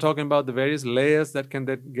 I'm not talking about the various layers that can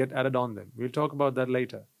get added on them. We'll talk about that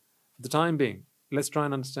later. For the time being, let's try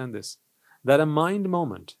and understand this. That a mind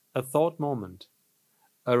moment, a thought moment,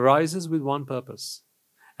 arises with one purpose.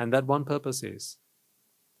 And that one purpose is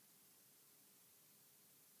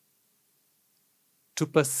to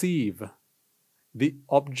perceive the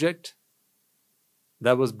object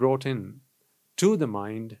that was brought in to the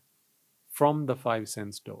mind from the five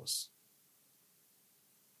sense doors.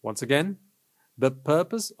 Once again, the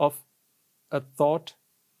purpose of a thought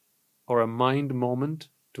or a mind moment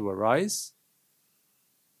to arise,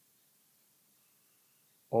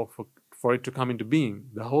 or for it to come into being,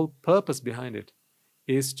 the whole purpose behind it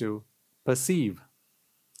is to perceive.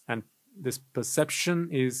 And this perception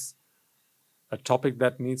is a topic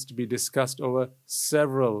that needs to be discussed over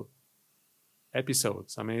several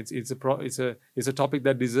episodes. I mean, it's a topic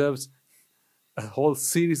that deserves a whole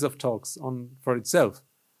series of talks on for itself.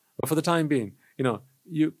 But for the time being,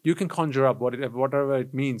 you can conjure up whatever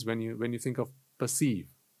it means when you think of perceive.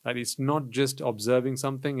 Right? It's not just observing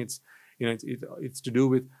something. It's to do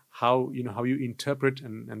with how you interpret,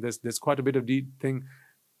 and there's quite a bit of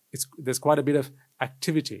there's quite a bit of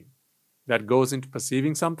activity that goes into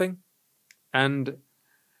perceiving something, and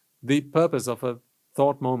the purpose of a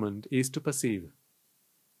thought moment is to perceive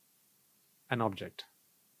an object.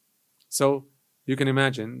 So you can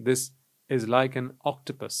imagine this is like an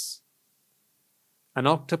octopus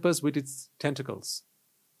with its tentacles.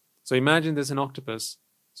 So imagine there's an octopus.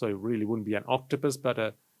 So it really wouldn't be an octopus,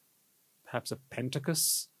 but perhaps a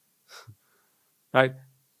pentacus, right?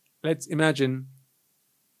 Let's imagine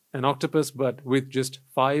an octopus, but with just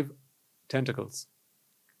 5 tentacles.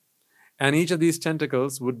 And each of these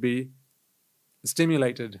tentacles would be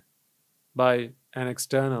stimulated by an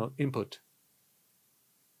external input.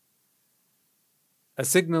 A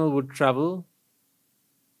signal would travel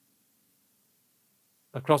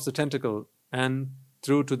across the tentacle and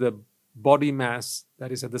through to the body mass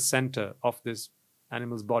that is at the center of this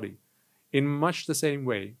animal's body. In much the same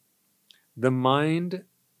way, the mind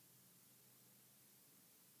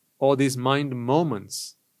or these mind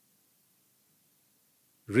moments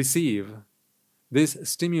receive these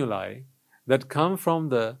stimuli that come from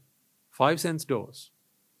the 5 sense doors,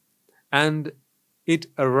 and it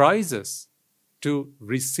arises to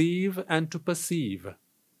receive and to perceive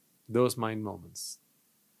those mind moments.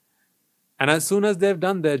 And as soon as they've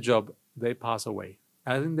done their job, they pass away,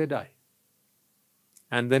 as in they die.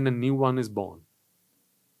 And then a new one is born.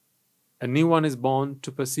 A new one is born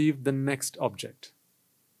to perceive the next object.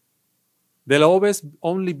 There'll always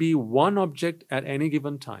only be one object at any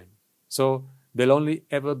given time. So there'll only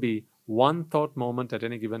ever be one thought moment at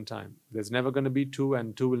any given time. There's never going to be 2,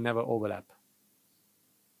 and 2 will never overlap.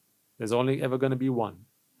 There's only ever going to be one.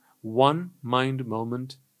 One mind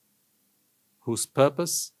moment whose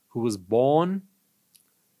purpose, who was born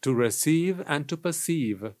to receive and to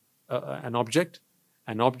perceive an object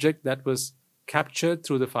that was captured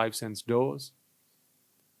through the 5 sense doors.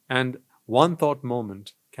 And one thought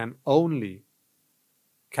moment can only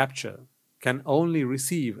capture, can only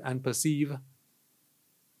receive and perceive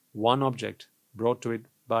one object brought to it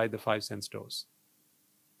by the 5 sense doors.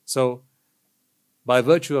 So, by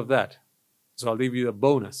virtue of that, so I'll leave you a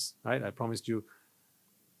bonus, right? I promised you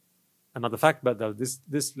another fact, but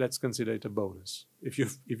this let's consider it a bonus. If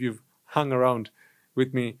you've hung around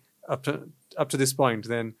with me up to this point,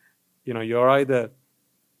 then you're either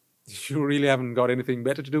you really haven't got anything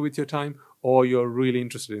better to do with your time, or you're really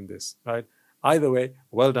interested in this, right? Either way,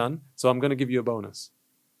 well done. So I'm going to give you a bonus.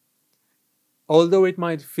 Although it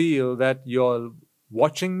might feel that you're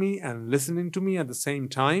watching me and listening to me at the same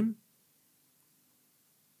time,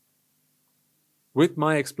 with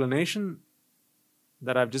my explanation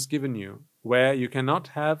that I've just given you, where you cannot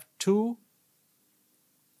have 2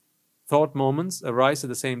 thought moments arise at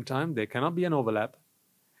the same time, there cannot be an overlap,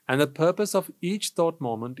 and the purpose of each thought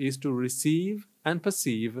moment is to receive and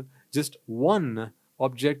perceive just one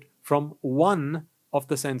object from one of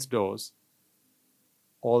the sense doors.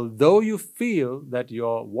 Although you feel that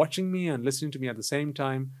you're watching me and listening to me at the same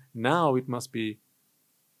time, now it must be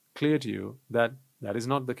clear to you that that is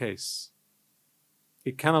not the case.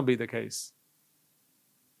 It cannot be the case.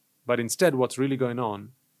 But instead, what's really going on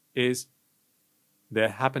is they're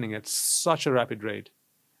happening at such a rapid rate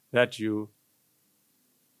that you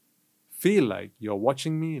feel like you're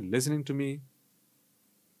watching me, listening to me,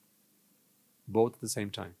 both at the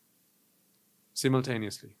same time,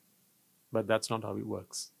 simultaneously. But that's not how it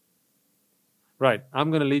works. Right, I'm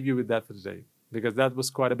going to leave you with that for today, because that was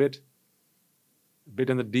quite a bit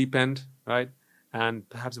in the deep end, right? And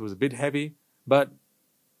perhaps it was a bit heavy, but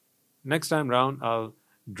next time round, I'll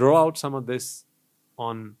draw out some of this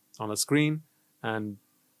on a screen, and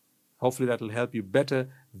hopefully that will help you better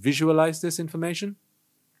visualize this information.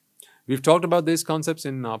 We've talked about these concepts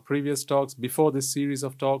in our previous talks, before this series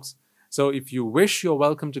of talks. So if you wish, you're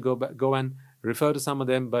welcome to go and refer to some of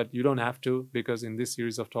them, but you don't have to, because in this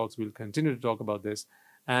series of talks, we'll continue to talk about this,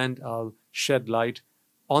 and I'll shed light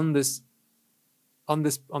on this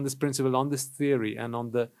principle, on this theory, and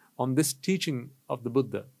on this teaching of the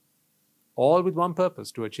Buddha, all with one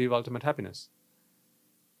purpose: to achieve ultimate happiness.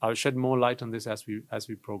 I'll shed more light on this as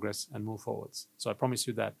we progress and move forwards. So I promise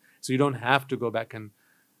you that. So you don't have to go back and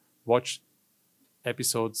watch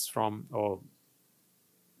episodes from or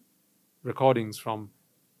recordings from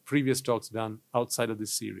previous talks done outside of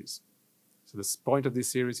this series. So the point of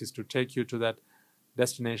this series is to take you to that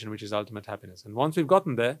destination, which is ultimate happiness. And once we've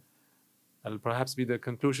gotten there, that'll perhaps be the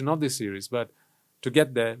conclusion of this series. But to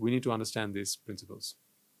get there, we need to understand these principles.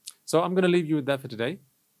 So I'm going to leave you with that for today.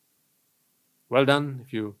 Well done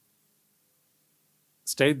if you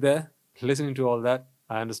stayed there listening to all that.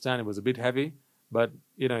 I understand it was a bit heavy, but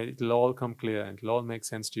it'll all come clear and it'll all make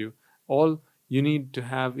sense to you. All you need to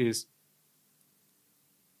have is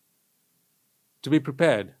to be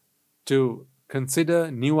prepared to consider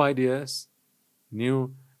new ideas,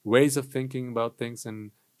 new ways of thinking about things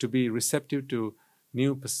and to be receptive to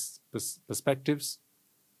new perspectives.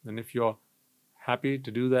 And if you're happy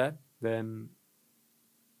to do that, then,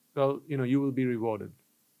 well, you will be rewarded.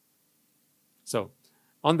 So,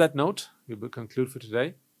 on that note, we will conclude for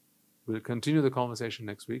today. We'll continue the conversation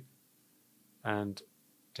next week and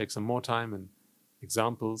take some more time and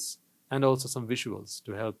examples and also some visuals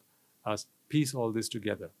to help us piece all this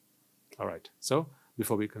together. All right, so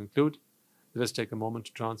before we conclude, let us take a moment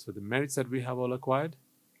to transfer the merits that we have all acquired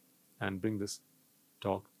and bring this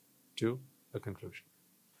talk to a conclusion.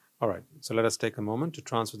 All right, so let us take a moment to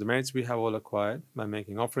transfer the merits we have all acquired by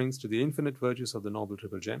making offerings to the infinite virtues of the Noble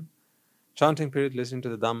Triple Gem, chanting period, listening to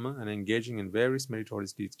the Dhamma, and engaging in various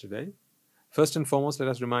meritorious deeds today. First and foremost, let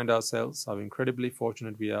us remind ourselves how incredibly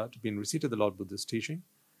fortunate we are to be in receipt of the Lord Buddha's teaching.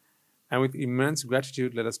 And with immense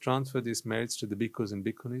gratitude, let us transfer these merits to the bhikkhus and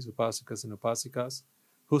bhikkhunis, upasakas and upasikas,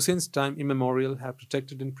 who since time immemorial have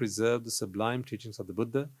protected and preserved the sublime teachings of the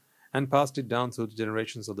Buddha and passed it down through the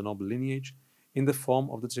generations of the noble lineage in the form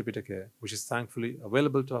of the Tripitaka, which is thankfully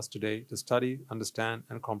available to us today to study, understand,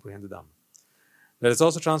 and comprehend the Dhamma. Let us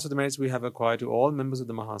also transfer the merits we have acquired to all members of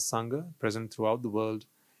the Mahasangha present throughout the world,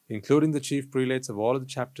 including the chief prelates of all of the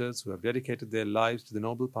chapters who have dedicated their lives to the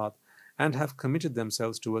noble path and have committed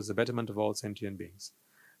themselves towards the betterment of all sentient beings.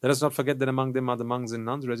 Let us not forget that among them are the monks and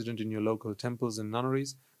nuns resident in your local temples and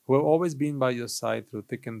nunneries who have always been by your side through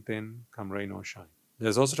thick and thin, come rain or shine. Let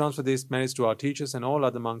us also transfer these merits to our teachers and all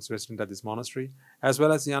other monks resident at this monastery, as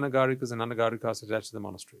well as the anagarikas and anagarikas attached to the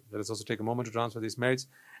monastery. Let us also take a moment to transfer these merits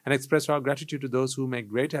and express our gratitude to those who make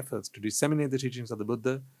great efforts to disseminate the teachings of the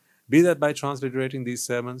Buddha, be that by transliterating these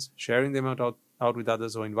sermons, sharing them out with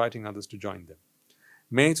others, or inviting others to join them.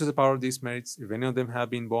 May, through the power of these merits, if any of them have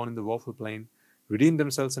been born in the woeful plane, redeem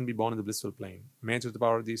themselves and be born in the blissful plane. May, through the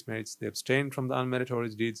power of these merits, they abstain from the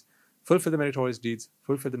unmeritorious deeds, fulfill the meritorious deeds,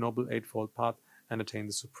 fulfill the noble eightfold path, and attain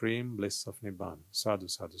the supreme bliss of Nibbana. Sadhu,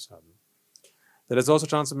 sadhu, sadhu. Let us also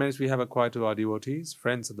transfer merits we have acquired to our devotees,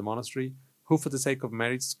 friends of the monastery, who for the sake of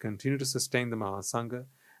merits continue to sustain the Mahasangha.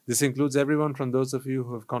 This includes everyone from those of you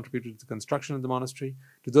who have contributed to the construction of the monastery,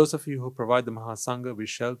 to those of you who provide the Mahasangha with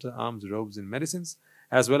shelter, arms, robes, and medicines,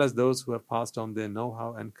 as well as those who have passed on their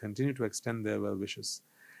know-how and continue to extend their well wishes.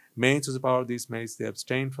 May, through the power of these merits, they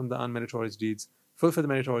abstain from the unmeritorious deeds, fulfill the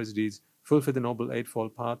meritorious deeds, fulfill the noble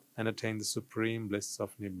eightfold path, and attain the supreme bliss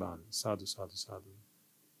of Nibbana. Sadhu, sadhu, sadhu.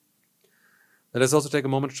 Let us also take a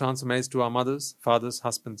moment to transfer merits to our mothers, fathers,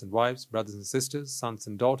 husbands and wives, brothers and sisters, sons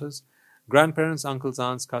and daughters, grandparents, uncles,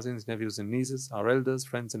 aunts, cousins, nephews and nieces, our elders,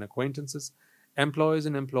 friends and acquaintances, employers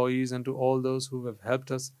and employees, and to all those who have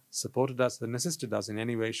helped us, supported us, and assisted us in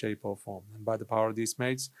any way, shape or form. And by the power of these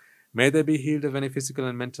merits, may they be healed of any physical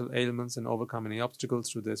and mental ailments and overcome any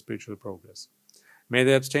obstacles to their spiritual progress. May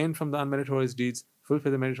they abstain from the unmeritorious deeds,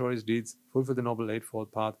 fulfill the meritorious deeds, fulfill the noble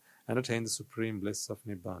eightfold path, and attain the supreme bliss of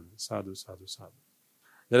Nibbana. Sadhu, sadhu, sadhu.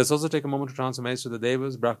 Let us also take a moment to transfer merits to the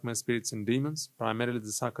Devas, Brahmas, spirits and demons, primarily the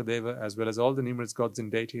Sakadeva, as well as all the numerous gods and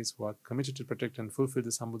deities who are committed to protect and fulfill the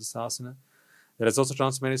Sambuddhasasana. Let us also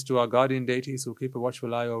transfer merits to our guardian deities who keep a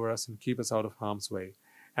watchful eye over us and keep us out of harm's way.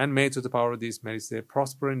 And may, through the power of these merits, they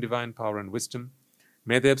prosper in divine power and wisdom.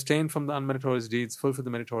 May they abstain from the unmeritorious deeds, fulfill the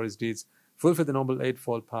meritorious deeds, fulfill the noble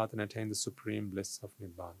eightfold path, and attain the supreme bliss of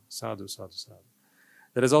Nibbana. Sadhu, sadhu, sadhu.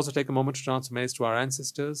 Let us also take a moment to transfer merits to our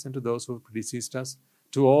ancestors and to those who have predeceased us,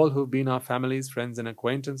 to all who have been our families, friends, and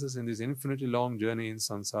acquaintances in this infinitely long journey in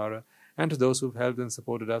samsara, and to those who have helped and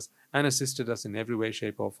supported us and assisted us in every way,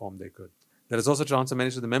 shape, or form they could. Let us also transfer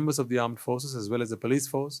merits to the members of the armed forces as well as the police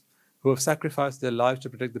force, who have sacrificed their lives to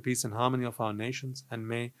protect the peace and harmony of our nations, and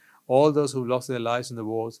may all those who lost their lives in the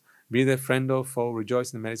wars, be their friend or foe,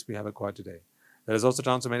 rejoice in the merits we have acquired today. Let us also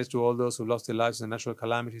transfer merits to all those who lost their lives in natural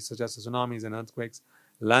calamities such as tsunamis and earthquakes,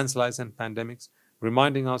 landslides and pandemics,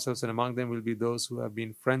 reminding ourselves that among them will be those who have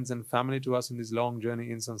been friends and family to us in this long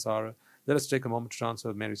journey in samsara. Let us take a moment to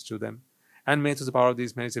transfer merits to them. And may, through the power of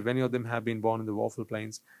these merits, if any of them have been born in the woeful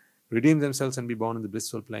plains, redeem themselves and be born in the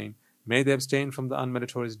blissful plane. May they abstain from the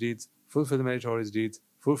unmeritorious deeds, fulfill the meritorious deeds,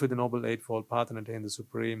 fulfill the noble eightfold path, and attain the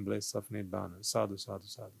supreme bliss of Nibbana. Sadhu, sadhu,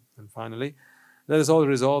 sadhu. And finally, let us all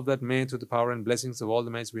resolve that may, through the power and blessings of all the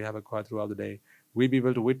merits we have acquired throughout the day, we be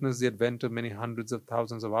able to witness the advent of many hundreds of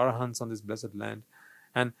thousands of arahants on this blessed land.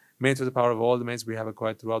 And may, through the power of all the merits we have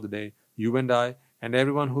acquired throughout the day, you and I, and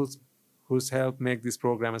everyone who's helped make this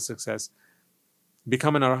program a success,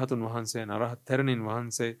 become an Arahatun Vahanse, an Arahat Theranin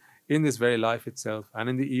Vahanse, in this very life itself, and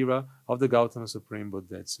in the era of the Gautama Supreme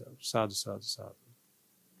Buddha itself. Sadhu, sadhu, sadhu.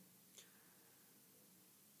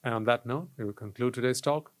 And on that note, we will conclude today's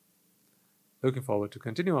talk. Looking forward to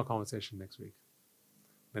continue our conversation next week.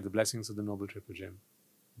 May the blessings of the Noble Triple Gem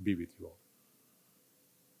be with you all.